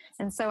that.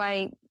 And so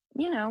I,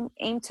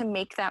 aim to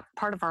make that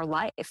part of our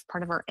life,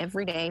 part of our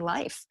everyday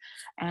life.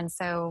 And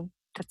so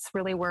that's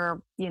really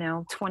where,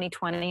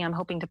 2020, I'm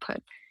hoping to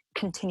put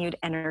continued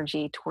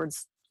energy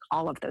towards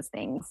all of those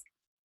things.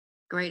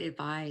 Great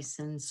advice.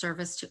 And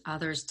service to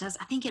others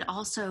I think it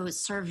also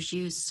serves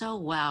you so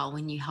well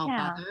when you help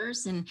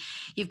others, and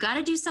you've got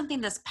to do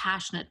something that's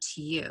passionate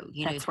to you,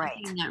 that's right.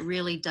 Something that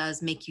really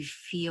does make you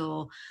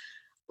feel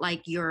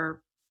like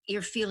you're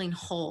feeling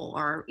whole,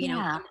 or,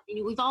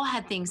 we've all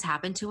had things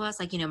happen to us.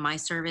 My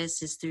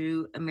service is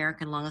through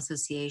American Lung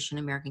Association,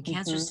 American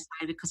Cancer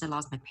Society, because I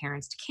lost my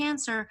parents to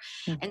cancer.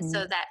 And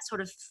so that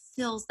sort of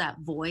fills that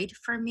void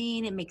for me,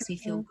 and it makes me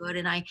feel good.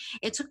 And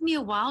it took me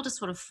a while to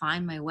sort of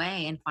find my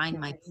way and find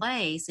my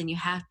place. And you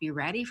have to be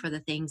ready for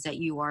the things that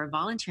you are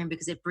volunteering,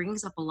 because it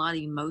brings up a lot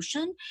of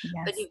emotion. Yes.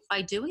 But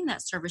by doing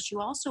that service,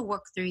 you also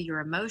work through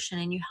your emotion,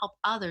 and you help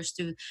others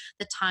through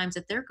the times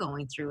that they're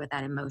going through with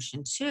that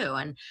emotion too.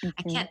 And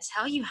I can't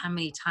tell you how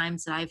many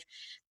times that I've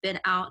been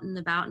out and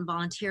about and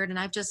volunteered, and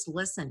I've just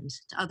listened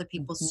to other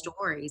people's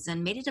stories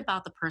and made it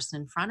about the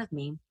person in front of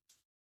me.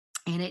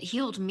 And it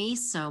healed me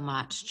so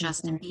much,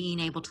 just in being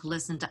able to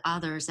listen to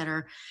others that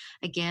are,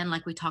 again,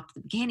 like we talked at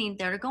the beginning,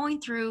 that are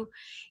going through,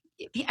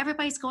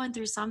 everybody's going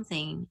through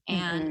something.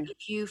 And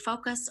if you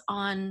focus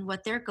on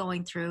what they're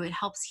going through, it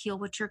helps heal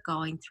what you're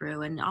going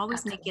through, and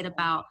always make it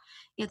about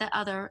that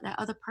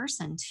other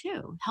person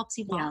too. Helps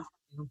evolve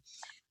you.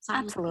 So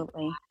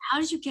absolutely. How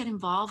did you get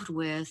involved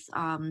with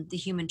the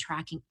human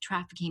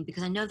trafficking?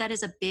 Because I know that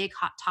is a big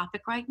hot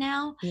topic right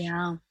now.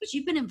 Yeah. But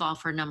you've been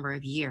involved for a number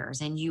of years,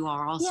 and you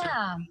are also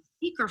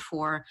speaker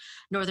for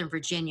Northern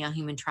Virginia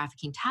Human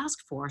Trafficking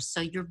Task Force.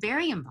 So you're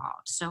very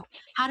involved. So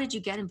how did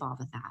you get involved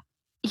with that?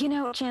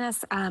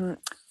 Janice,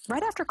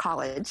 right after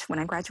college, when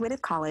I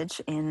graduated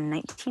college in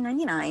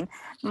 1999,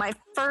 my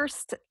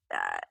first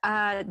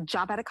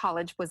job out of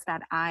college was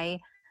that I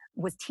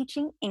was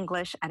teaching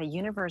English at a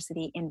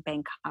university in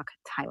Bangkok,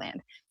 Thailand.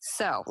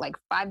 So, like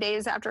 5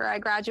 days after I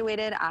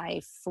graduated,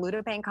 I flew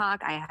to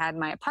Bangkok. I had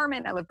my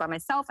apartment. I lived by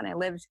myself, and I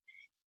lived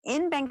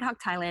in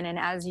Bangkok, Thailand. And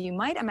as you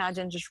might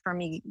imagine, just from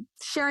me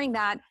sharing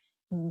that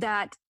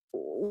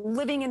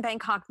living in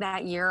Bangkok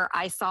that year,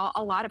 I saw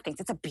a lot of things.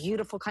 It's a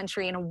beautiful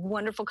country and a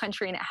wonderful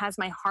country, and it has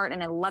my heart,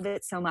 and I love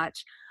it so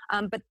much.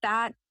 But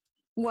that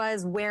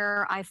was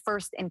where I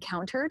first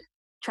encountered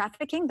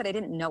trafficking, but I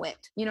didn't know it.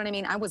 You know what I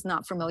mean? I was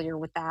not familiar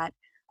with that.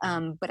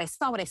 But I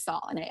saw what I saw,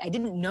 and I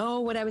didn't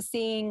know what I was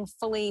seeing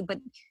fully, but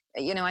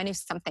I knew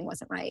something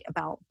wasn't right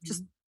about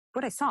just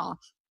what I saw.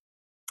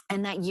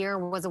 And that year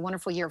was a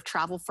wonderful year of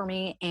travel for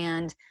me.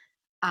 And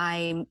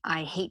I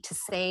hate to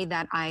say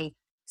that I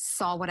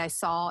saw what I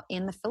saw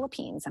in the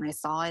Philippines, and I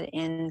saw it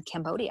in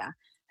Cambodia,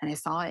 and I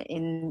saw it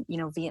in,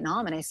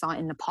 Vietnam, and I saw it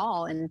in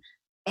Nepal, and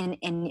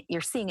you're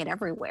seeing it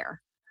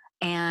everywhere.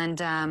 And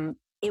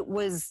it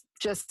was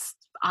just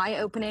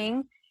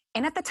eye-opening.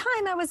 And at the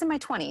time I was in my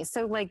 20s.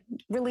 So like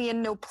really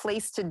in no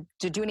place to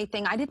do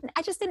anything. I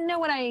just didn't know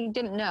what I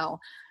didn't know.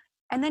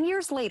 And then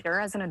years later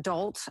as an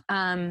adult,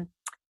 and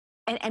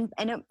I'm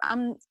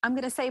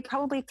going to say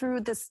probably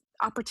through this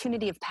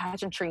opportunity of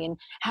pageantry and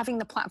having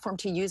the platform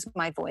to use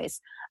my voice,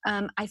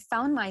 I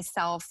found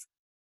myself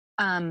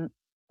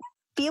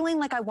feeling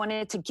like I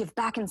wanted to give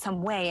back in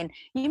some way. And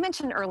you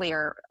mentioned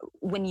earlier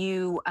when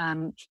you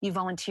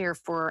volunteer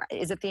for,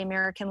 is it the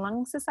American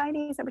Lung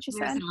Society? Is that what you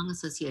said? American Lung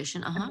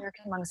Association. Uh-huh.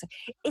 American Lung Society.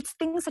 It's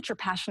things that you're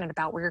passionate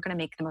about where you're going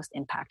to make the most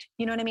impact.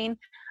 You know what I mean?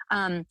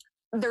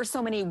 There's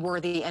so many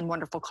worthy and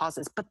wonderful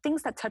causes, but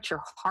things that touch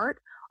your heart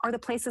are the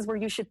places where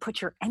you should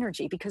put your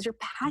energy because you're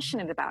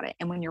passionate about it.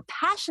 And when you're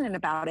passionate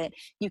about it,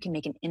 you can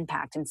make an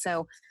impact. And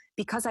so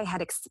because I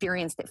had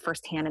experienced it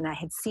firsthand and I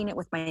had seen it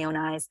with my own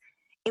eyes,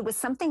 it was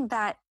something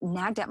that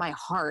nagged at my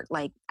heart.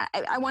 Like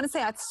I want to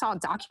say I saw a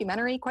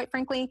documentary, quite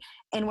frankly.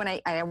 And when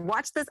I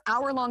watched this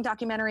hour-long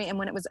documentary, and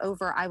when it was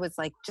over, I was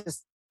like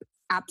just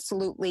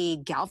absolutely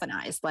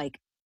galvanized. Like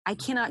I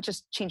cannot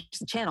just change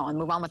the channel and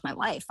move on with my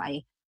life.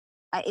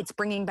 It's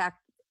bringing back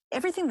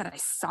everything that I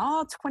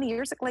saw 20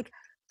 years ago. Like,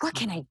 what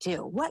can I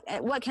do?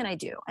 What can I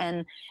do?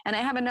 And I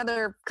have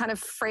another kind of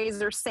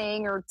phrase or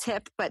saying or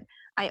tip, but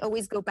I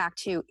always go back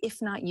to,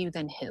 if not you,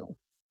 then who?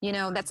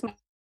 That's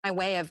my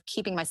way of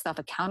keeping myself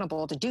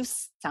accountable to do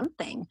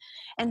something.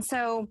 And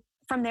so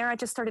from there, I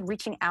just started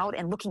reaching out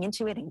and looking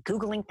into it and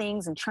Googling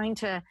things and trying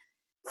to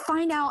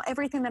find out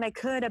everything that I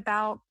could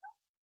about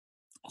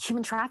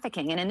human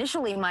trafficking. And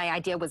initially my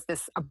idea was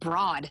this a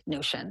broad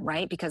notion,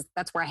 right? Because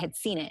that's where I had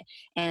seen it.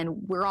 And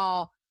we're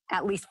all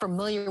at least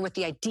familiar with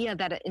the idea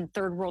that in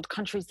third world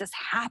countries, this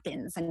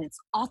happens and it's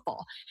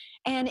awful.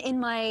 And in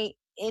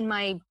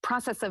my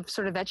process of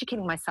sort of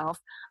educating myself,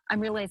 I'm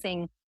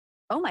realizing,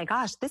 oh my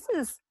gosh, this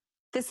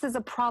is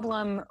a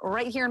problem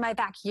right here in my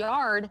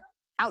backyard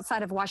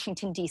outside of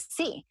Washington,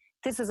 D.C.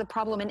 This is a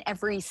problem in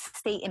every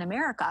state in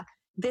America.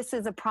 This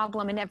is a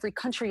problem in every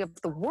country of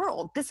the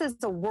world. This is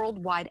a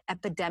worldwide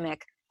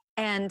epidemic.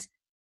 And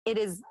it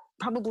is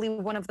probably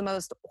one of the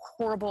most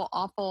horrible,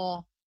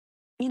 awful,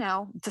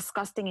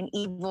 disgusting and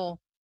evil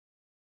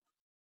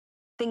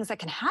things that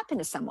can happen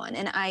to someone.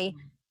 And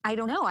I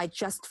don't know. I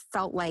just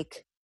felt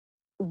like,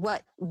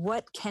 what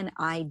can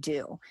I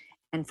do?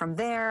 And from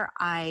there,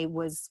 I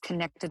was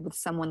connected with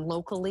someone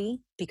locally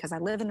because I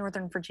live in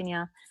Northern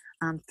Virginia,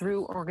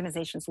 through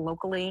organizations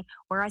locally,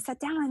 where I sat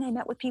down and I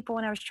met with people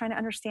and I was trying to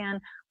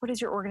understand, what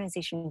does your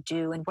organization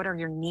do and what are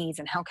your needs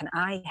and how can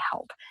I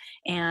help?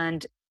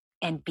 And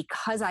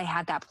because I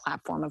had that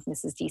platform of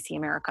Mrs. DC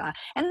America,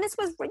 and this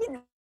was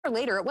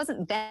later, it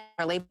wasn't that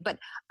early, but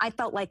I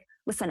felt like,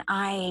 listen,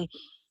 I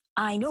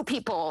know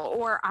people,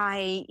 or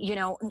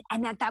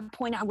and at that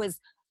point I was,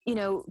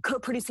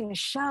 co-producing a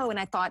show, and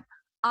I thought,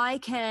 I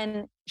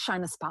can shine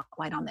the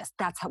spotlight on this.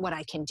 That's what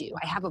I can do.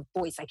 I have a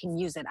voice. I can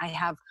use it. I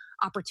have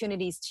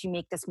opportunities to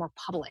make this more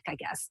public, I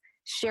guess,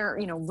 share,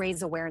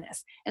 raise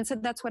awareness. And so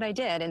that's what I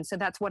did. And so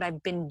that's what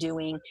I've been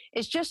doing,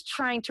 is just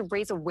trying to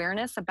raise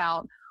awareness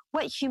about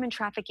what human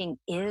trafficking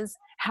is,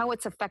 how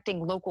it's affecting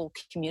local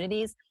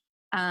communities.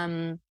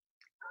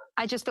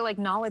 I just feel like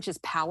knowledge is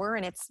power,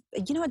 and it's,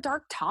 a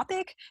dark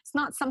topic. It's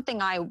not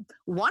something I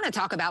want to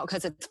talk about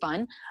because it's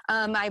fun.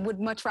 I would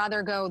much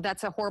rather go,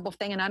 that's a horrible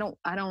thing, and I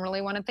don't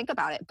really want to think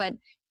about it. But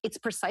it's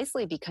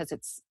precisely because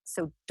it's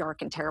so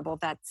dark and terrible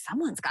that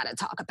someone's got to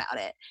talk about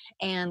it,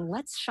 and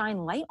let's shine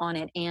light on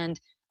it. And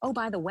oh,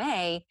 by the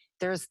way,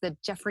 there's the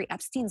Jeffrey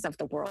Epsteins of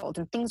the world,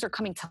 and things are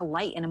coming to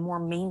light in a more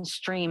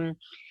mainstream,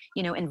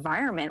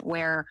 environment,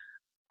 where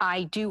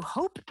I do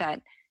hope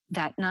that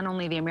not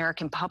only the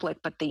American public,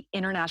 but the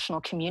international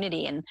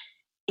community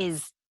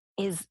is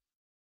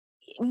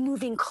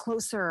moving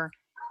closer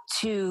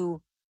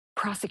to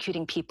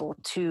prosecuting people,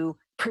 to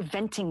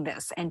preventing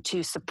this, and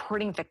to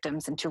supporting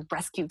victims and to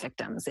rescue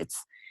victims.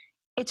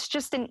 It's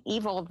just an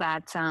evil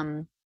that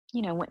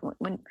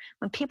when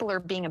people are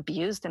being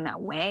abused in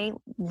that way,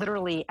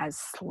 literally as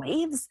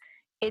slaves,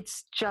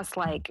 it's just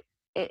like,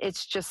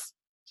 it's just,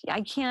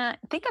 I can't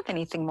think of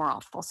anything more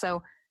awful.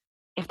 So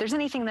if there's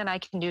anything that I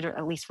can do to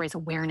at least raise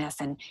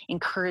awareness and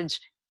encourage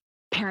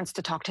parents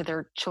to talk to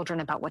their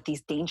children about what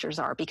these dangers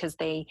are, because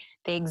they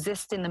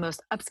exist in the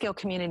most upscale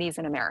communities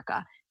in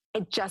America,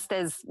 it just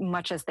as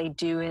much as they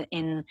do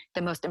in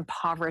the most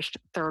impoverished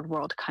third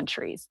world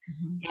countries.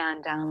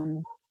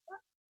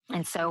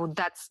 And so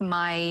that's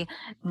my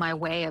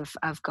way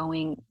of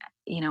going,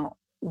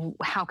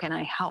 how can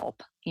I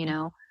help,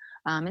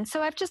 and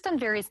so I've just done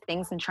various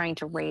things in trying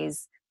to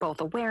raise both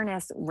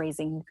awareness,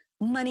 raising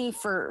money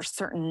for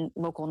certain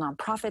local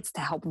nonprofits to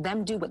help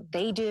them do what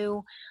they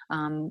do.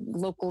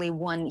 Locally,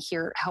 one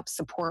here helps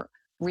support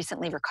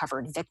recently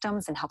recovered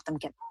victims and help them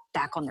get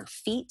back on their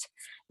feet.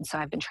 And so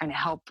I've been trying to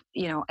help,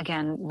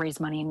 again, raise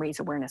money and raise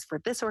awareness for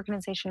this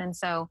organization. And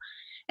so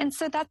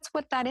that's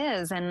what that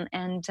is. And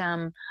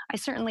I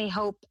certainly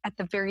hope at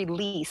the very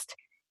least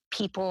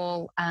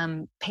people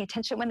pay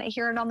attention when they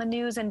hear it on the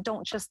news and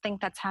don't just think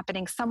that's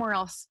happening somewhere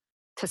else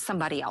to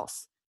somebody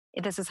else.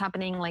 This is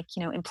happening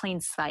in plain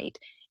sight.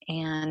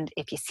 And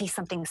if you see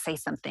something, say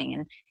something,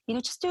 and,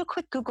 just do a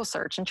quick Google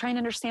search and try and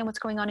understand what's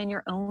going on in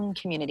your own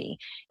community.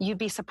 You'd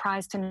be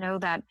surprised to know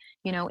that,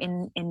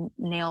 in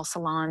nail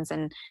salons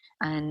and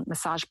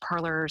massage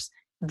parlors,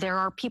 there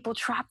are people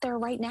trapped there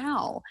right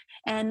now.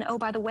 And oh,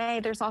 by the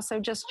way, there's also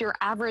just your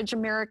average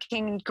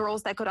American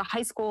girls that go to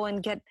high school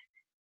and get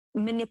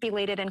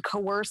manipulated and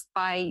coerced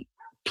by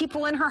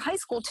people in her high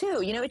school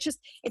too.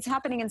 It's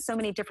happening in so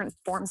many different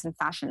forms and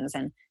fashions.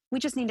 And we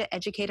just need to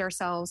educate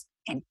ourselves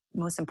and,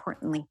 most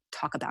importantly,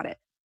 talk about it.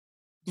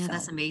 Yeah,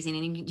 that's amazing.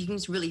 And you can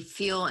just really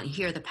feel and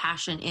hear the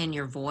passion in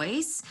your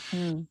voice.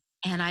 And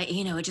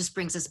it just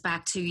brings us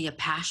back to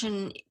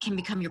passion can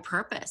become your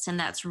purpose. And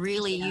that's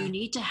really, you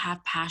need to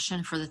have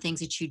passion for the things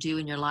that you do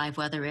in your life,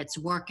 whether it's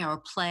work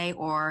or play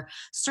or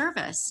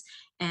service.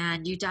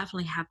 And you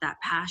definitely have that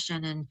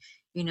passion. And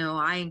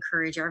I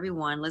encourage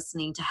everyone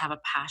listening to have a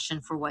passion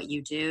for what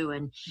you do.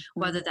 And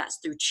whether that's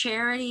through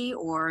charity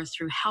or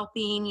through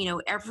helping,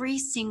 every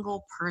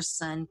single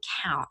person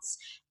counts.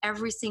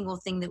 Every single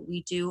thing that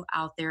we do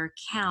out there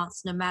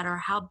counts, no matter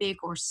how big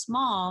or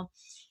small.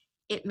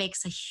 It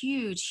makes a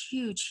huge,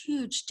 huge,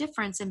 huge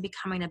difference in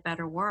becoming a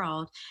better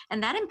world.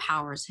 And that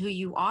empowers who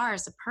you are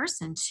as a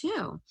person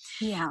too.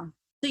 Yeah.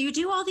 So you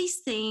do all these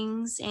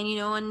things and,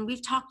 and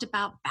we've talked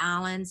about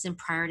balance and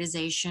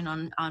prioritization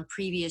on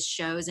previous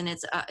shows. And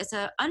it's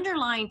a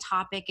underlying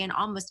topic in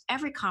almost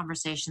every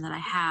conversation that I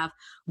have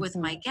with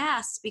my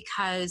guests,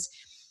 because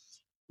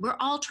we're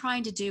all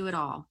trying to do it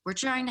all. We're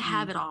trying to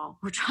have it all.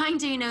 We're trying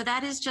to,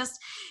 that is just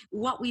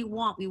what we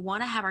want. We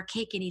want to have our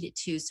cake and eat it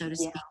too, so to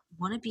speak.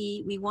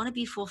 We want to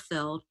be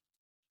fulfilled.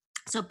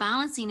 So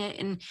balancing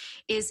it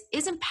is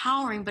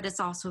empowering, but it's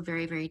also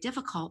very, very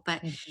difficult.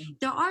 But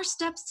there are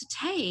steps to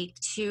take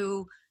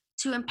to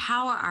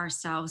empower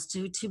ourselves,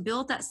 to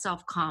build that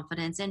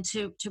self-confidence and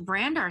to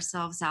brand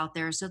ourselves out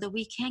there so that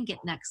we can get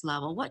next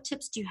level. What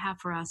tips do you have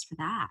for us for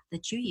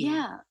that you use?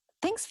 Yeah.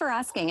 Thanks for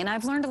asking. And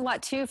I've learned a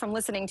lot too from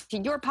listening to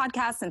your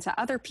podcast and to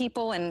other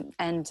people and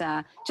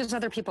just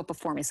other people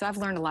before me. So I've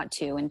learned a lot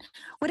too. And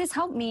what has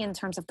helped me in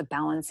terms of the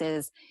balance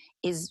is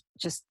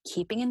just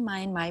keeping in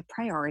mind my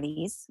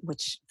priorities,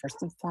 which first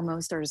and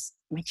foremost, there's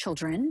my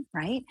children,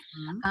 right?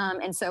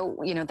 And so,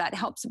 that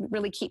helps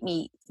really keep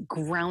me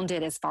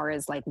grounded as far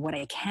as like what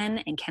I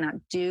can and cannot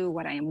do,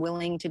 what I am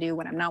willing to do,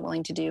 what I'm not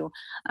willing to do.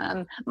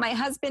 My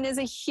husband is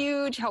a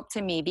huge help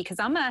to me because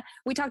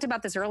we talked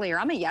about this earlier,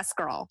 I'm a yes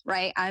girl,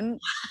 right?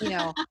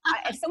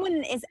 If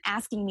someone is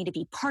asking me to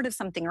be part of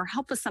something or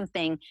help with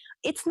something,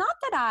 it's not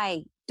that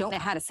I don't know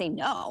how to say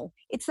no.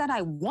 It's that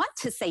I want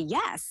to say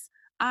yes.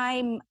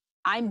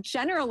 I'm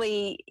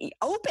generally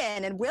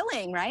open and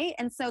willing, right?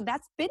 And so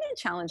that's been a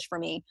challenge for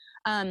me.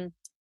 And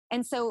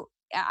so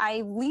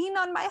I lean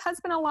on my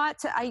husband a lot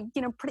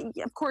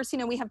of course,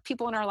 we have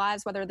people in our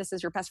lives, whether this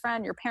is your best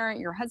friend, your parent,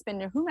 your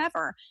husband, or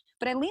whomever,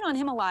 but I lean on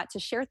him a lot to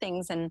share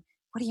things. And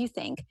what do you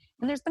think?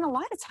 And there's been a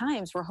lot of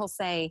times where he'll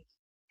say,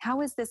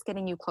 how is this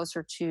getting you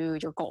closer to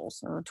your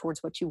goals or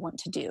towards what you want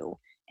to do?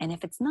 And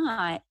if it's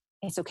not,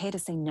 it's okay to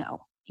say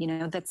no.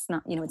 That's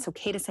not, it's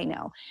okay to say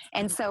no.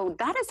 And so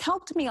that has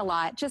helped me a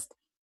lot. Just,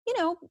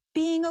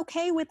 being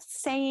okay with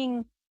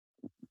saying,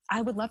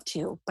 I would love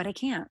to, but I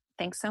can't.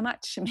 Thanks so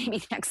much.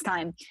 Maybe next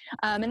time.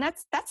 And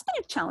that's been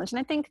a challenge. And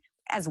I think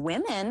as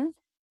women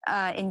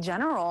in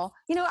general,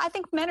 I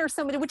think men are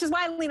which is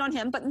why I lean on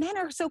him, but men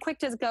are so quick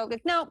to go,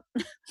 no,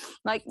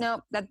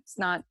 no, that's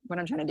not what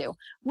I'm trying to do.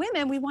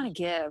 Women, we want to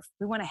give,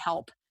 we want to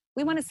help.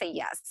 We want to say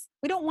yes.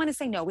 We don't want to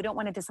say no. We don't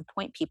want to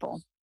disappoint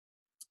people.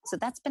 So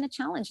that's been a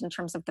challenge in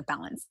terms of the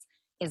balance,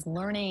 is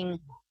learning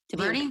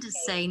to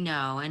say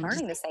no. And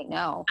learning to say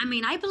no. I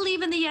mean, I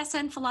believe in the yes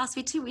and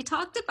philosophy too. We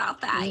talked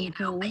about that, but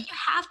you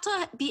have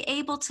to be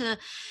able to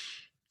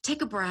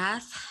take a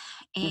breath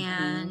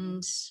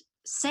and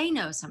say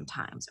no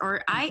sometimes.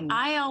 Or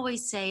I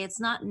always say it's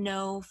not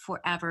no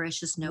forever. It's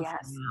just no for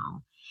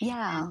now.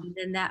 Yeah. And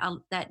then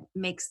that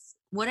makes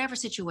whatever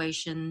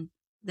situation,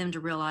 them to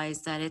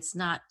realize that it's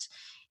not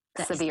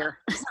severe.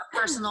 It's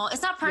not personal.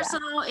 It's not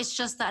personal. Yeah. It's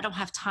just that I don't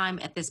have time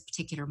at this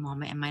particular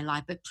moment in my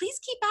life, but please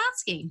keep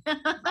asking.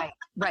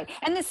 Right.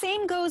 And the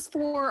same goes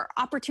for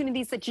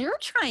opportunities that you're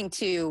trying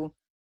to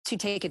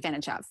take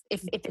advantage of.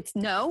 If it's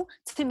no,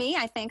 to me,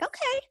 I think,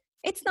 okay,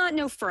 it's not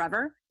no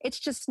forever. It's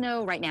just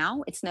no right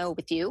now. It's no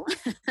with you.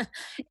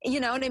 You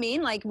know what I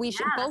mean? Like we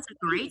should both. That's a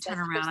great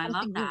turnaround. I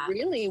love that. You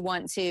really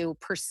want to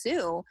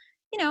pursue,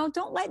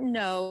 don't let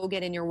no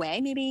get in your way.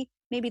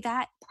 Maybe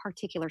that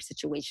particular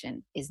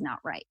situation is not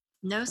right.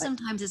 No,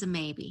 sometimes is a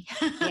maybe.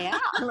 Yeah,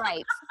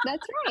 right.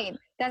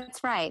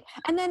 That's right.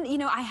 And then,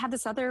 I have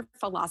this other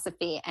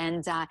philosophy.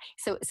 And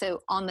so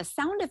on the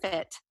sound of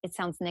it, it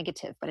sounds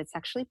negative, but it's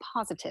actually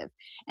positive.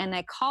 And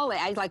I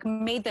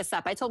made this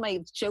up. I told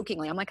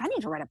jokingly, I'm like, I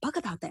need to write a book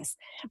about this.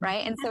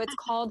 Right. And so it's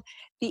called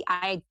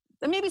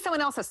maybe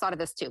someone else has thought of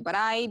this too, but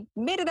I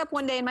made it up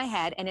one day in my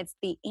head, and it's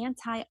the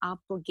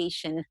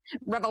anti-obligation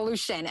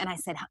revolution. And I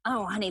said,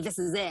 oh, honey, this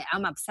is it.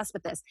 I'm obsessed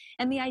with this.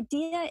 And the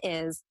idea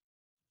is,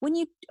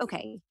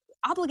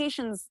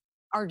 obligations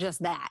are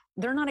just that.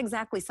 They're not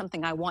exactly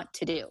something I want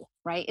to do,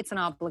 right? It's an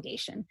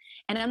obligation.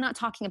 And I'm not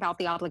talking about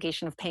the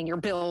obligation of paying your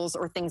bills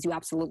or things you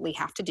absolutely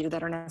have to do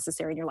that are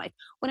necessary in your life.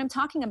 What I'm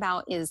talking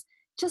about is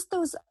just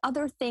those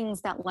other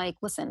things that, like,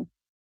 listen,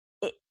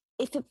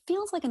 if it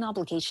feels like an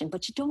obligation,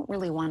 but you don't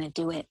really want to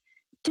do it,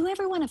 do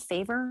everyone a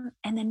favor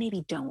and then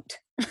maybe don't.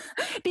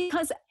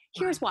 Because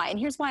here's why. And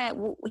here's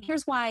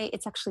why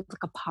it's actually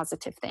like a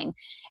positive thing.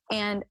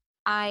 And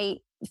I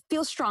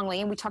feel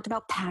strongly, and we talked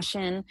about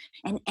passion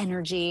and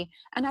energy,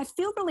 and I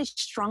feel really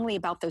strongly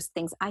about those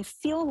things. I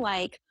feel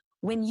like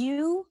when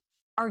you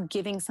are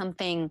giving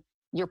something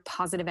your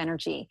positive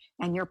energy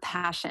and your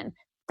passion,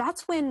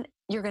 that's when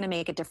you're going to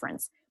make a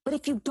difference. But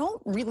if you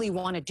don't really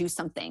want to do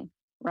something,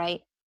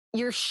 right,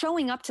 you're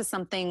showing up to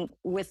something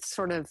with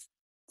sort of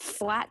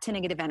flat to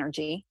negative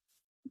energy.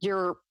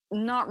 You're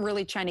not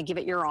really trying to give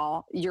it your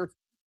all. You're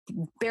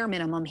bare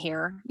minimum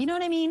here. You know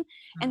what I mean?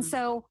 Mm-hmm. And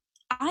so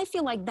I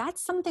feel like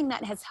that's something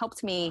that has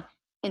helped me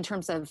in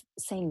terms of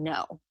saying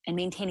no and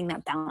maintaining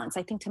that balance.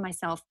 I think to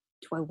myself,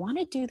 do I want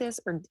to do this,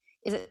 or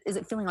is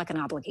it feeling like an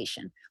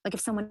obligation? Like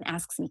if someone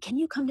asks me, can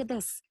you come to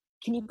this?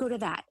 Can you go to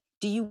that?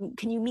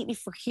 Can you meet me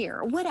for here?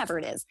 Or whatever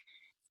it is.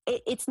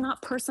 It's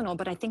not personal,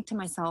 but I think to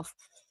myself,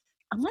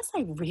 unless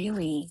I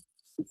really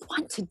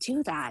want to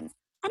do that,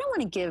 I don't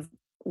want to give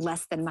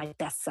less than my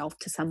best self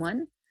to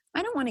someone.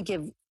 I don't want to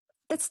give,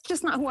 that's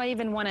just not who I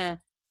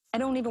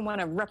don't even want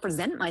to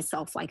represent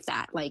myself like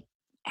that, like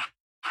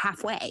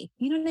halfway.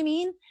 You know what I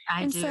mean?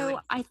 So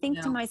I think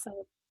to myself,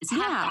 it's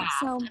half-assed.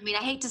 So I mean,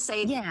 I hate to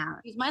say,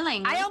 use my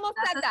language. I almost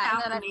said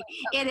that.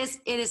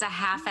 It is a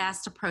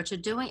half-assed approach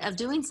of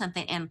doing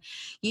something. And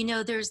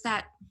there's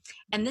that,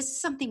 and this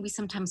is something we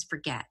sometimes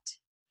forget,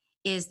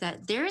 is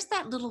that there's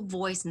that little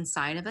voice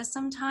inside of us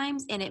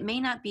sometimes, and it may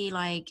not be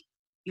like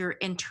your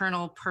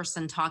internal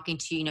person talking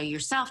to you,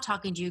 yourself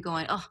talking to you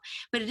going, oh,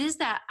 but it is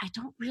that I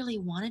don't really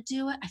want to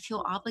do it. I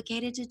feel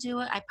obligated to do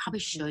it. I probably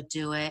should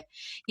do it.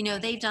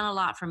 They've done a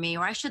lot for me,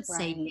 or I should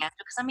say yes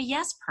because I'm a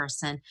yes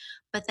person.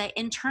 But that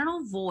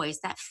internal voice,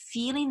 that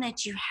feeling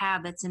that you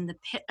have that's in the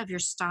pit of your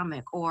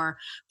stomach, or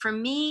for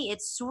me,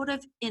 it's sort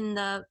of in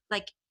the,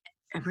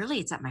 really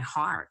it's at my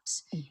heart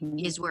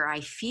is where I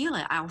feel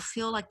it. I'll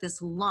feel like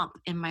this lump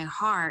in my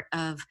heart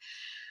of,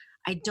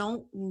 I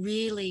don't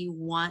really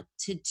want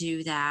to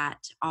do that,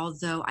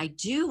 although I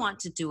do want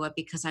to do it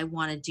because I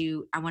want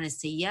to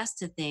say yes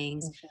to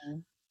things. Mm-hmm.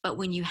 But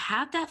when you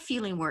have that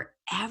feeling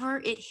wherever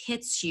it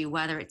hits you,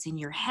 whether it's in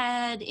your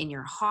head, in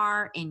your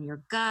heart, in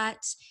your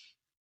gut,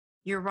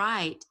 you're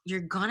right. You're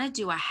going to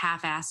do a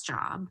half-assed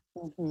job.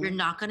 Mm-hmm. You're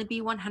not going to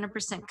be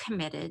 100%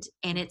 committed,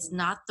 and it's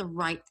not the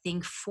right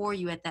thing for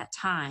you at that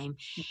time.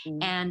 Mm-hmm.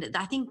 And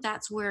I think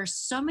that's where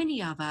so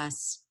many of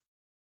us,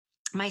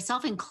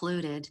 myself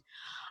included,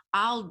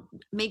 I'll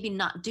maybe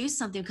not do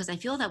something because I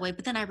feel that way,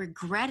 but then I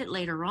regret it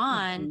later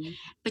on. Mm-hmm.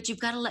 But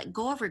you've got to let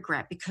go of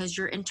regret because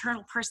your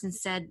internal person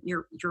said,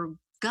 your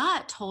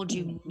gut told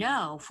you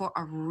no for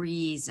a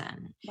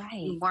reason.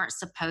 Right. You weren't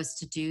supposed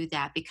to do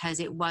that because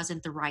it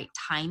wasn't the right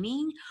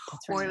timing.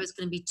 That's right. Or it was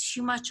going to be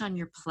too much on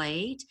your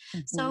plate.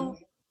 Mm-hmm. So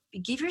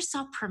give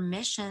yourself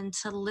permission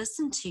to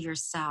listen to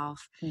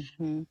yourself.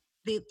 Mm-hmm.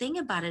 The thing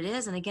about it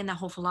is, and again, the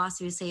whole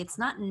philosophy is say it's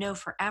not no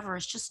forever.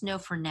 It's just no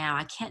for now.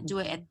 I can't do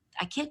it.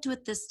 I can't do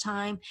it this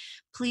time.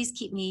 Please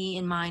keep me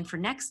in mind for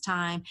next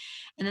time.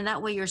 And then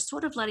that way you're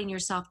sort of letting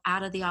yourself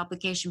out of the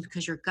obligation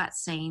because your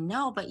gut's saying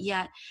no, but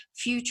yet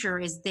future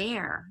is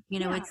there.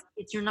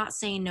 It's you're not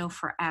saying no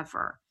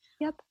forever.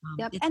 Yep.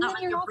 It's and not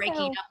like you're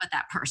breaking up with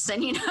that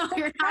person, you're not.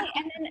 Right.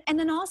 And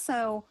then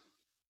also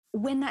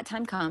when that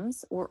time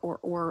comes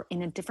or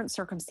in a different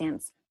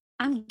circumstance,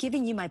 I'm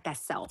giving you my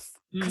best self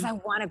because I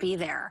want to be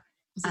there.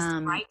 It's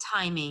the right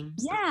timing.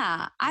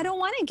 Yeah. I don't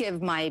want to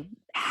give my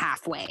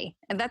halfway.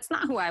 And that's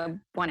not who I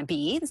want to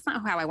be. That's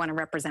not how I want to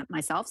represent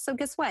myself. So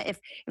guess what?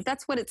 If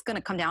that's what it's going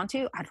to come down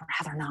to, I'd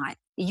rather not.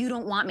 You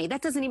don't want me.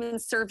 That doesn't even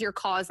serve your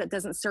cause. That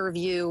doesn't serve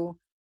you.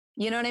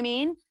 You know what I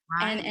mean?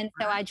 Right. And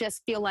so I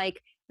just feel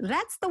like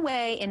that's the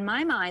way, in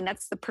my mind,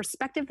 that's the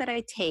perspective that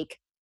I take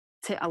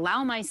to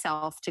allow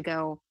myself to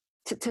go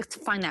to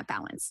find that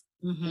balance.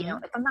 You know,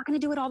 Mm-hmm. if I'm not going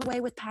to do it all the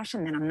way with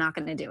passion, then I'm not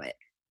going to do it.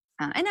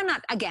 And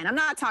I'm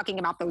not talking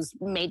about those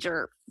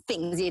major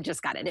things you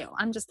just got to do.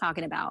 I'm just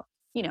talking about,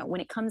 you know,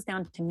 when it comes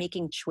down to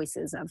making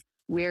choices of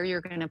where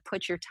you're going to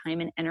put your time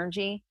and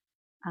energy,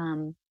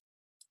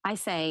 I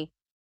say,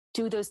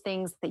 do those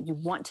things that you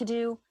want to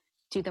do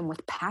them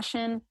with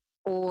passion,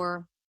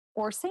 or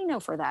say no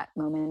for that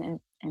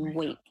moment and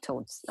wait till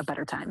it's a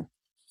better time.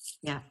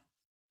 Yeah.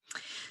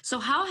 So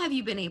how have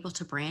you been able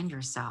to brand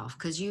yourself?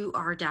 Because you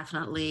are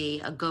definitely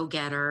a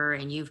go-getter,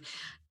 and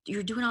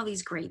you're doing all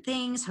these great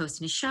things,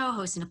 hosting a show,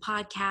 hosting a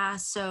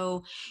podcast.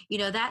 So,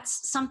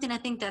 that's something I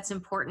think that's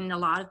important. A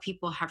lot of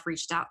people have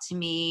reached out to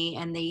me,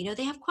 and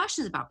they have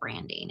questions about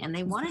branding, and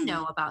they want to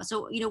know about,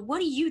 so, what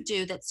do you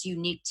do that's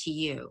unique to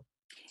you?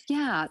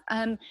 Yeah.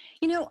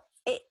 You know,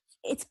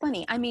 it's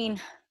funny. I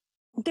mean,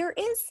 there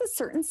is a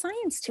certain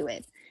science to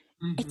it.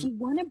 If Hmm. you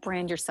want to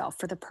brand yourself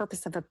for the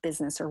purpose of a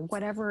business or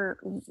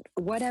whatever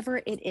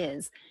it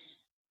is,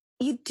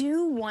 you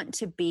do want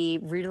to be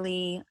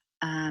really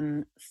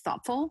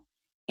thoughtful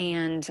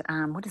and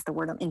what is the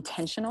word?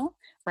 Intentional,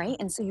 right?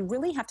 And so you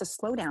really have to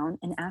slow down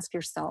and ask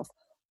yourself,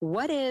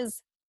 what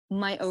is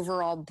my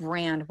overall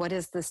brand? What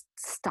is the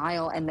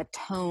style and the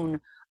tone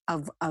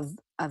of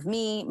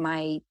me,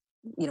 my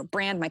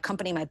brand, my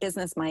company, my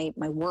business, my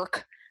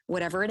work,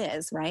 whatever it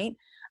is, right?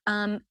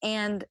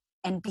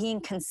 And being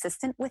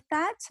consistent with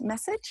that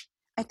message,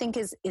 I think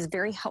is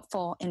very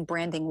helpful in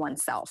branding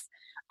oneself.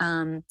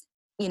 The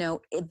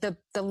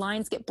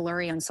lines get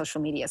blurry on social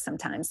media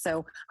sometimes.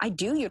 So I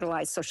do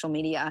utilize social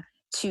media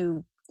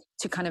to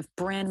kind of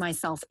brand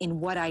myself in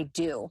what I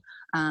do,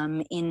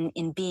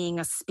 in being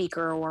a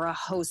speaker or a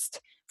host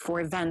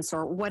for events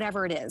or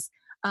whatever it is.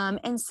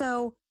 And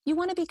so you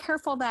want to be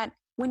careful that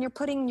when you're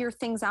putting your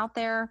things out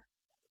there,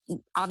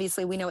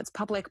 obviously we know it's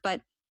public,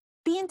 but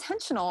be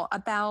intentional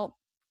about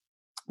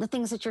the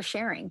things that you're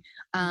sharing.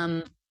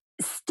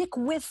 Stick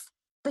with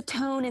the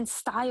tone and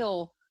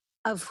style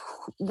of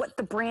what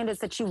the brand is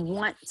that you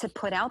want to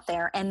put out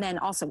there, and then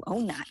also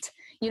own that.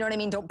 You know what I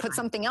mean? Don't put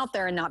something out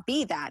there and not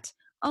be that.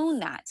 Own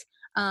that.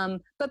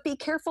 But be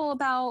careful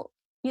about,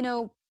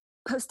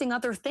 posting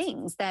other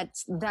things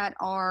that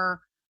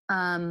are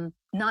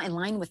not in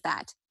line with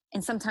that.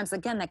 And sometimes,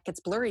 again, that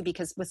gets blurry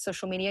because with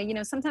social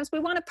media, sometimes we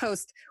want to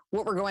post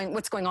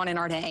what's going on in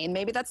our day. And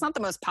maybe that's not the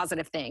most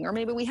positive thing, or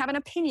maybe we have an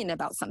opinion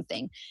about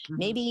something. Mm-hmm.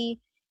 Maybe,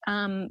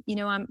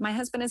 my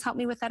husband has helped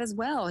me with that as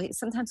well.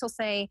 Sometimes he'll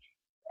say,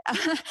 and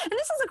this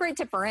is a great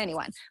tip for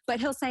anyone, but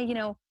he'll say,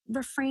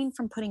 refrain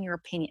from putting your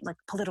opinion, like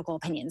political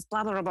opinions,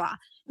 blah, blah, blah, blah.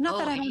 Not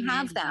that I don't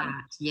have them,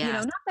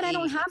 yes, not that I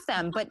don't have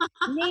them, but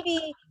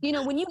maybe,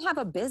 when you have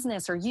a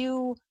business or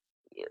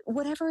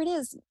whatever it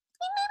is,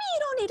 maybe you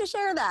don't need to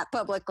share that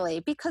publicly,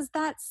 because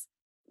that's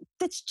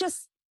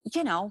just,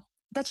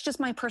 that's just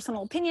my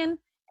personal opinion.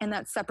 And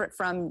that's separate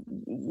from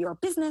your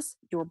business,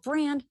 your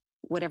brand,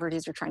 whatever it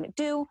is you're trying to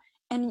do.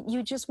 And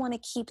you just want to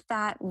keep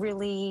that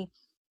really,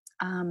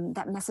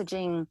 that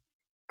messaging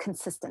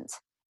consistent.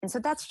 And so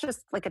that's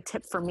just like a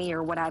tip for me,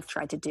 or what I've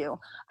tried to do.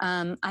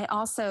 I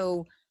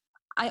also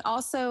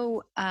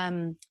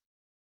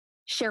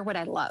share what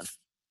I love.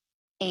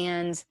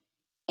 And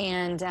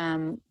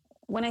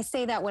when I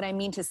say that, what I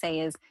mean to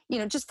say is,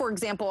 just for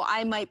example,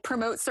 I might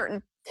promote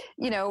certain,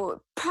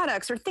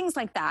 products or things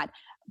like that,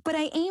 but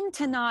I aim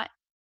to not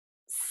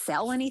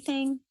sell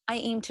anything. I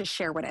aim to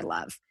share what I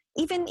love.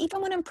 Even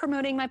when I'm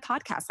promoting my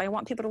podcast, I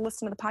want people to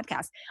listen to the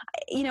podcast.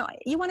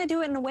 You want to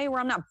do it in a way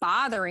where I'm not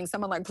bothering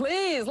someone like,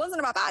 please listen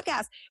to my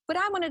podcast, but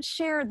I want to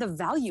share the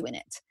value in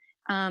it.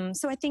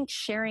 So I think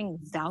sharing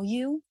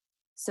value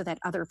so that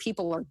other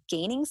people are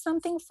gaining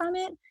something from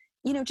it,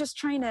 just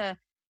trying to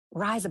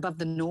rise above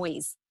the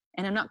noise.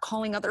 And I'm not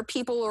calling other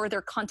people or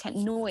their content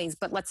noise,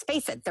 but let's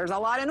face it, there's a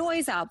lot of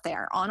noise out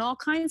there on all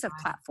kinds of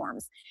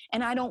platforms.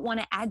 And I don't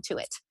want to add to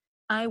it.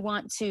 I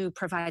want to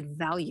provide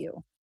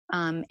value.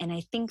 And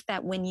I think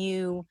that when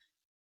you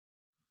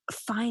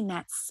find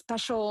that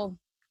special,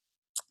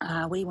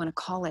 what do you want to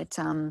call it?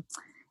 Oh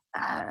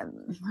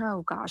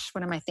gosh,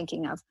 what am I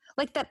thinking of?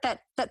 Like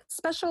that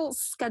special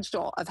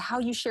schedule of how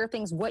you share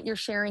things, what you're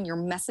sharing, your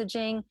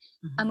messaging.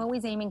 Mm-hmm. I'm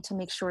always aiming to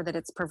make sure that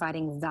it's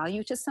providing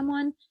value to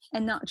someone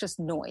and not just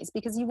noise,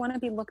 because you want to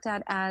be looked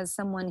at as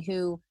someone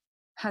who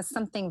has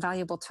something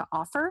valuable to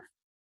offer,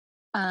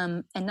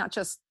 and not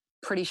just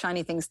pretty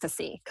shiny things to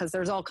see, because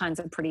there's all kinds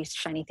of pretty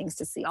shiny things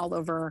to see all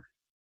over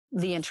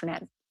the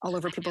internet, all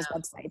over people's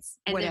websites,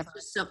 and whatever.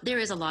 There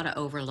is a lot of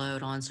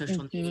overload on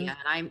social Mm-hmm. media,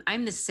 and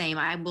I'm the same.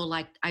 I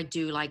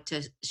do like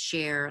to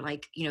share,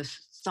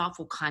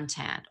 thoughtful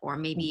content, or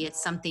maybe Mm-hmm.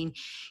 it's something,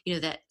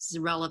 that's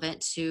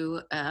relevant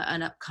to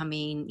an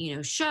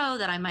upcoming, show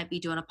that I might be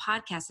doing, a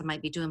podcast I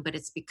might be doing, but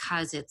it's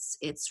because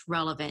it's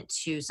relevant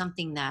to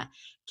something that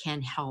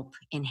can help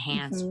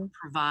enhance, Mm-hmm.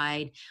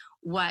 provide,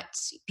 what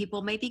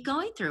people may be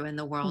going through in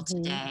the world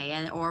today,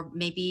 and or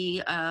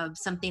maybe a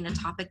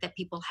topic that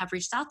people have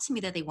reached out to me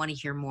that they want to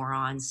hear more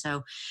on.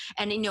 So,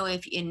 and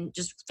if in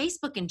just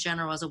Facebook in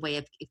general is a way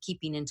of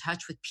keeping in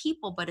touch with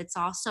people, but it's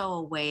also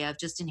a way of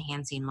just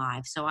enhancing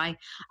lives. So I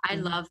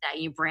love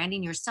that you're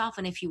branding yourself.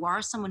 And if you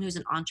are someone who's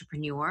an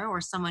entrepreneur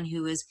or someone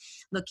who is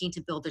looking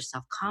to build their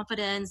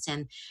self-confidence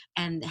and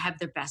have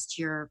their best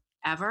year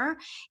ever,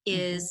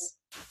 is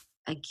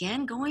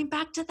again going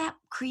back to that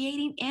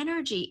creating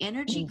energy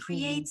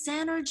creates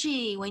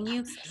energy when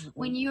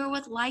you're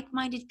with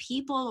like-minded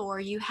people,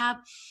 or you have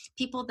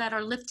people that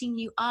are lifting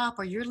you up,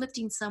 or you're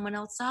lifting someone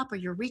else up, or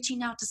you're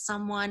reaching out to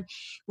someone.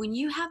 When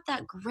you have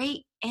that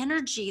great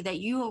energy that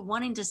you are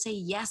wanting to say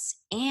yes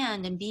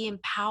and be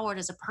empowered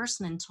as a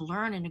person and to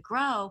learn and to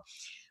grow,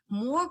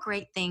 more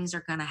great things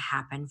are going to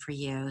happen for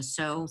you.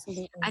 So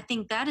absolutely. I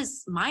think that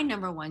is my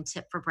number one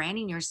tip for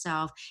branding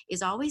yourself,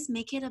 is always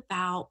make it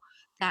about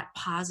that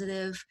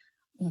positive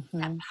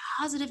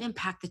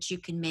impact that you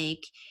can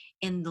make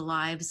in the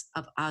lives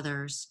of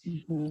others,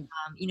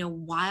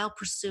 while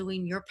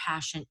pursuing your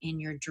passion in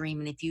your dream.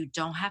 And if you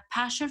don't have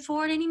passion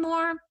for it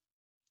anymore,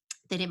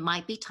 then it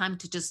might be time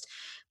to just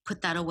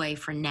put that away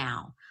for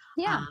now.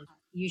 Yeah.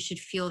 You should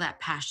feel that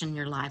passion in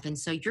your life. And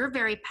so you're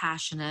very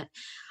passionate,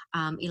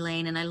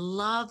 Elaine, and I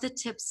love the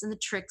tips and the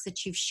tricks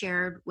that you've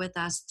shared with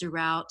us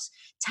throughout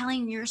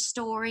telling your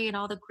story and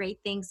all the great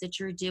things that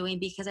you're doing,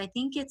 because I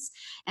think it's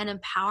an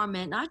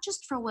empowerment, not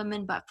just for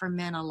women, but for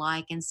men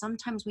alike. And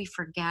sometimes we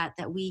forget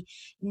that we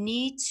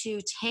need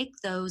to take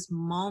those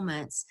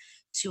moments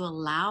to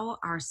allow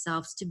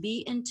ourselves to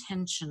be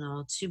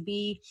intentional, to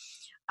be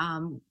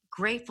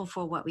grateful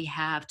for what we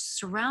have, to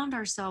surround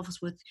ourselves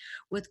with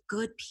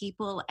good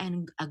people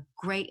and a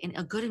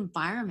good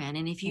environment.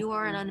 And if you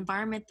are in an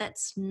environment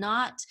that's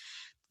not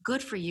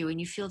good for you and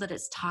you feel that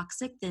it's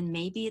toxic, then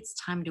maybe it's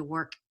time to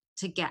work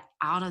to get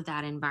out of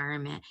that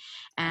environment.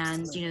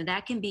 And,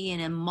 that can be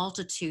in a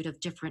multitude of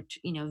different,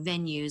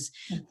 venues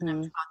that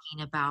I'm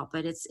talking about,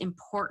 but it's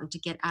important to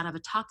get out of a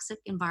toxic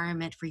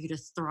environment for you to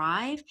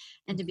thrive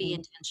and to be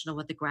intentional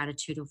with the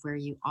gratitude of where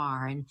you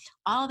are. And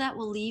all that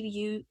will lead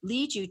you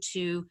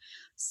to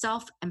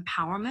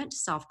self-empowerment,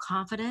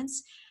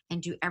 self-confidence,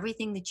 and do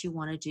everything that you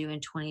want to do in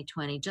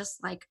 2020,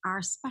 just like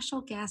our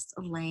special guest,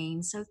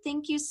 Elaine. So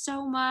thank you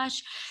so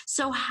much.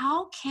 So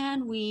how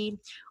can we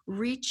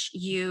reach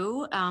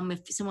you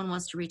if someone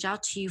wants to reach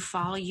out to you,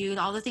 follow you,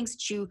 all the things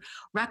that you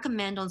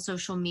recommend on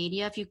social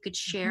media, if you could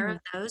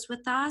share those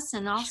with us,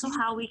 and also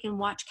how we can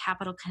watch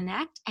Capital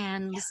Connect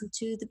and listen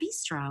to The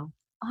Bistro.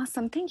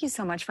 Awesome. Thank you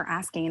so much for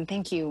asking. And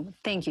thank you,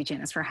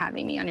 Janice, for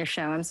having me on your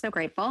show. I'm so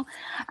grateful.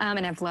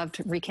 And I've loved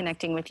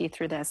reconnecting with you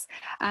through this.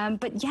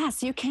 But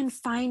yes, you can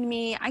find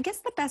me. I guess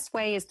the best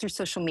way is through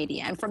social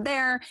media. And from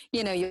there,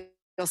 you'll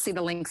see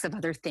the links of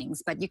other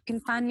things. But you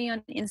can find me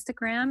on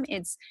Instagram.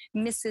 It's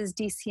Mrs.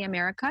 DC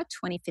America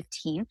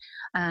 2015.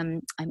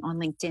 I'm on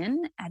LinkedIn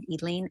at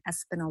Elaine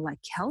Espinola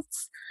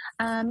Keltz.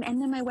 And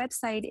then my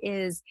website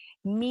is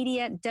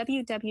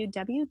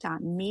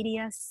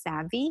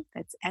www.mediasavvy,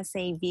 that's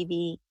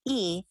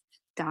SAVVE.net.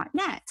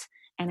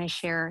 And I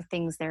share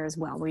things there as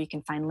well, where you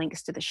can find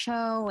links to the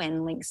show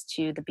and links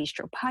to the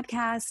Bistro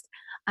podcast.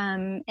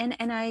 And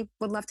I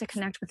would love to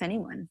connect with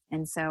anyone.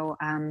 And so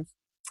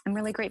I'm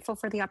really grateful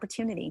for the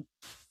opportunity.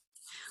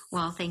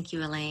 Well, thank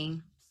you,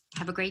 Elaine.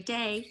 Have a great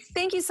day.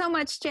 Thank you so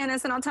much,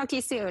 Janice, and I'll talk to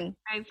you soon.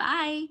 All right,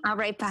 bye. All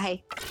right,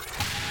 bye.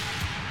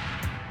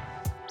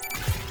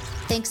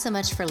 Thanks so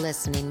much for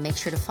listening. Make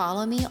sure to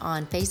follow me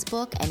on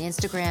Facebook and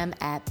Instagram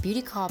at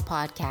Beauty Call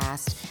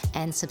Podcast,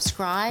 and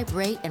subscribe,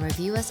 rate, and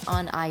review us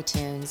on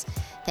iTunes.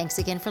 Thanks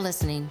again for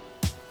listening.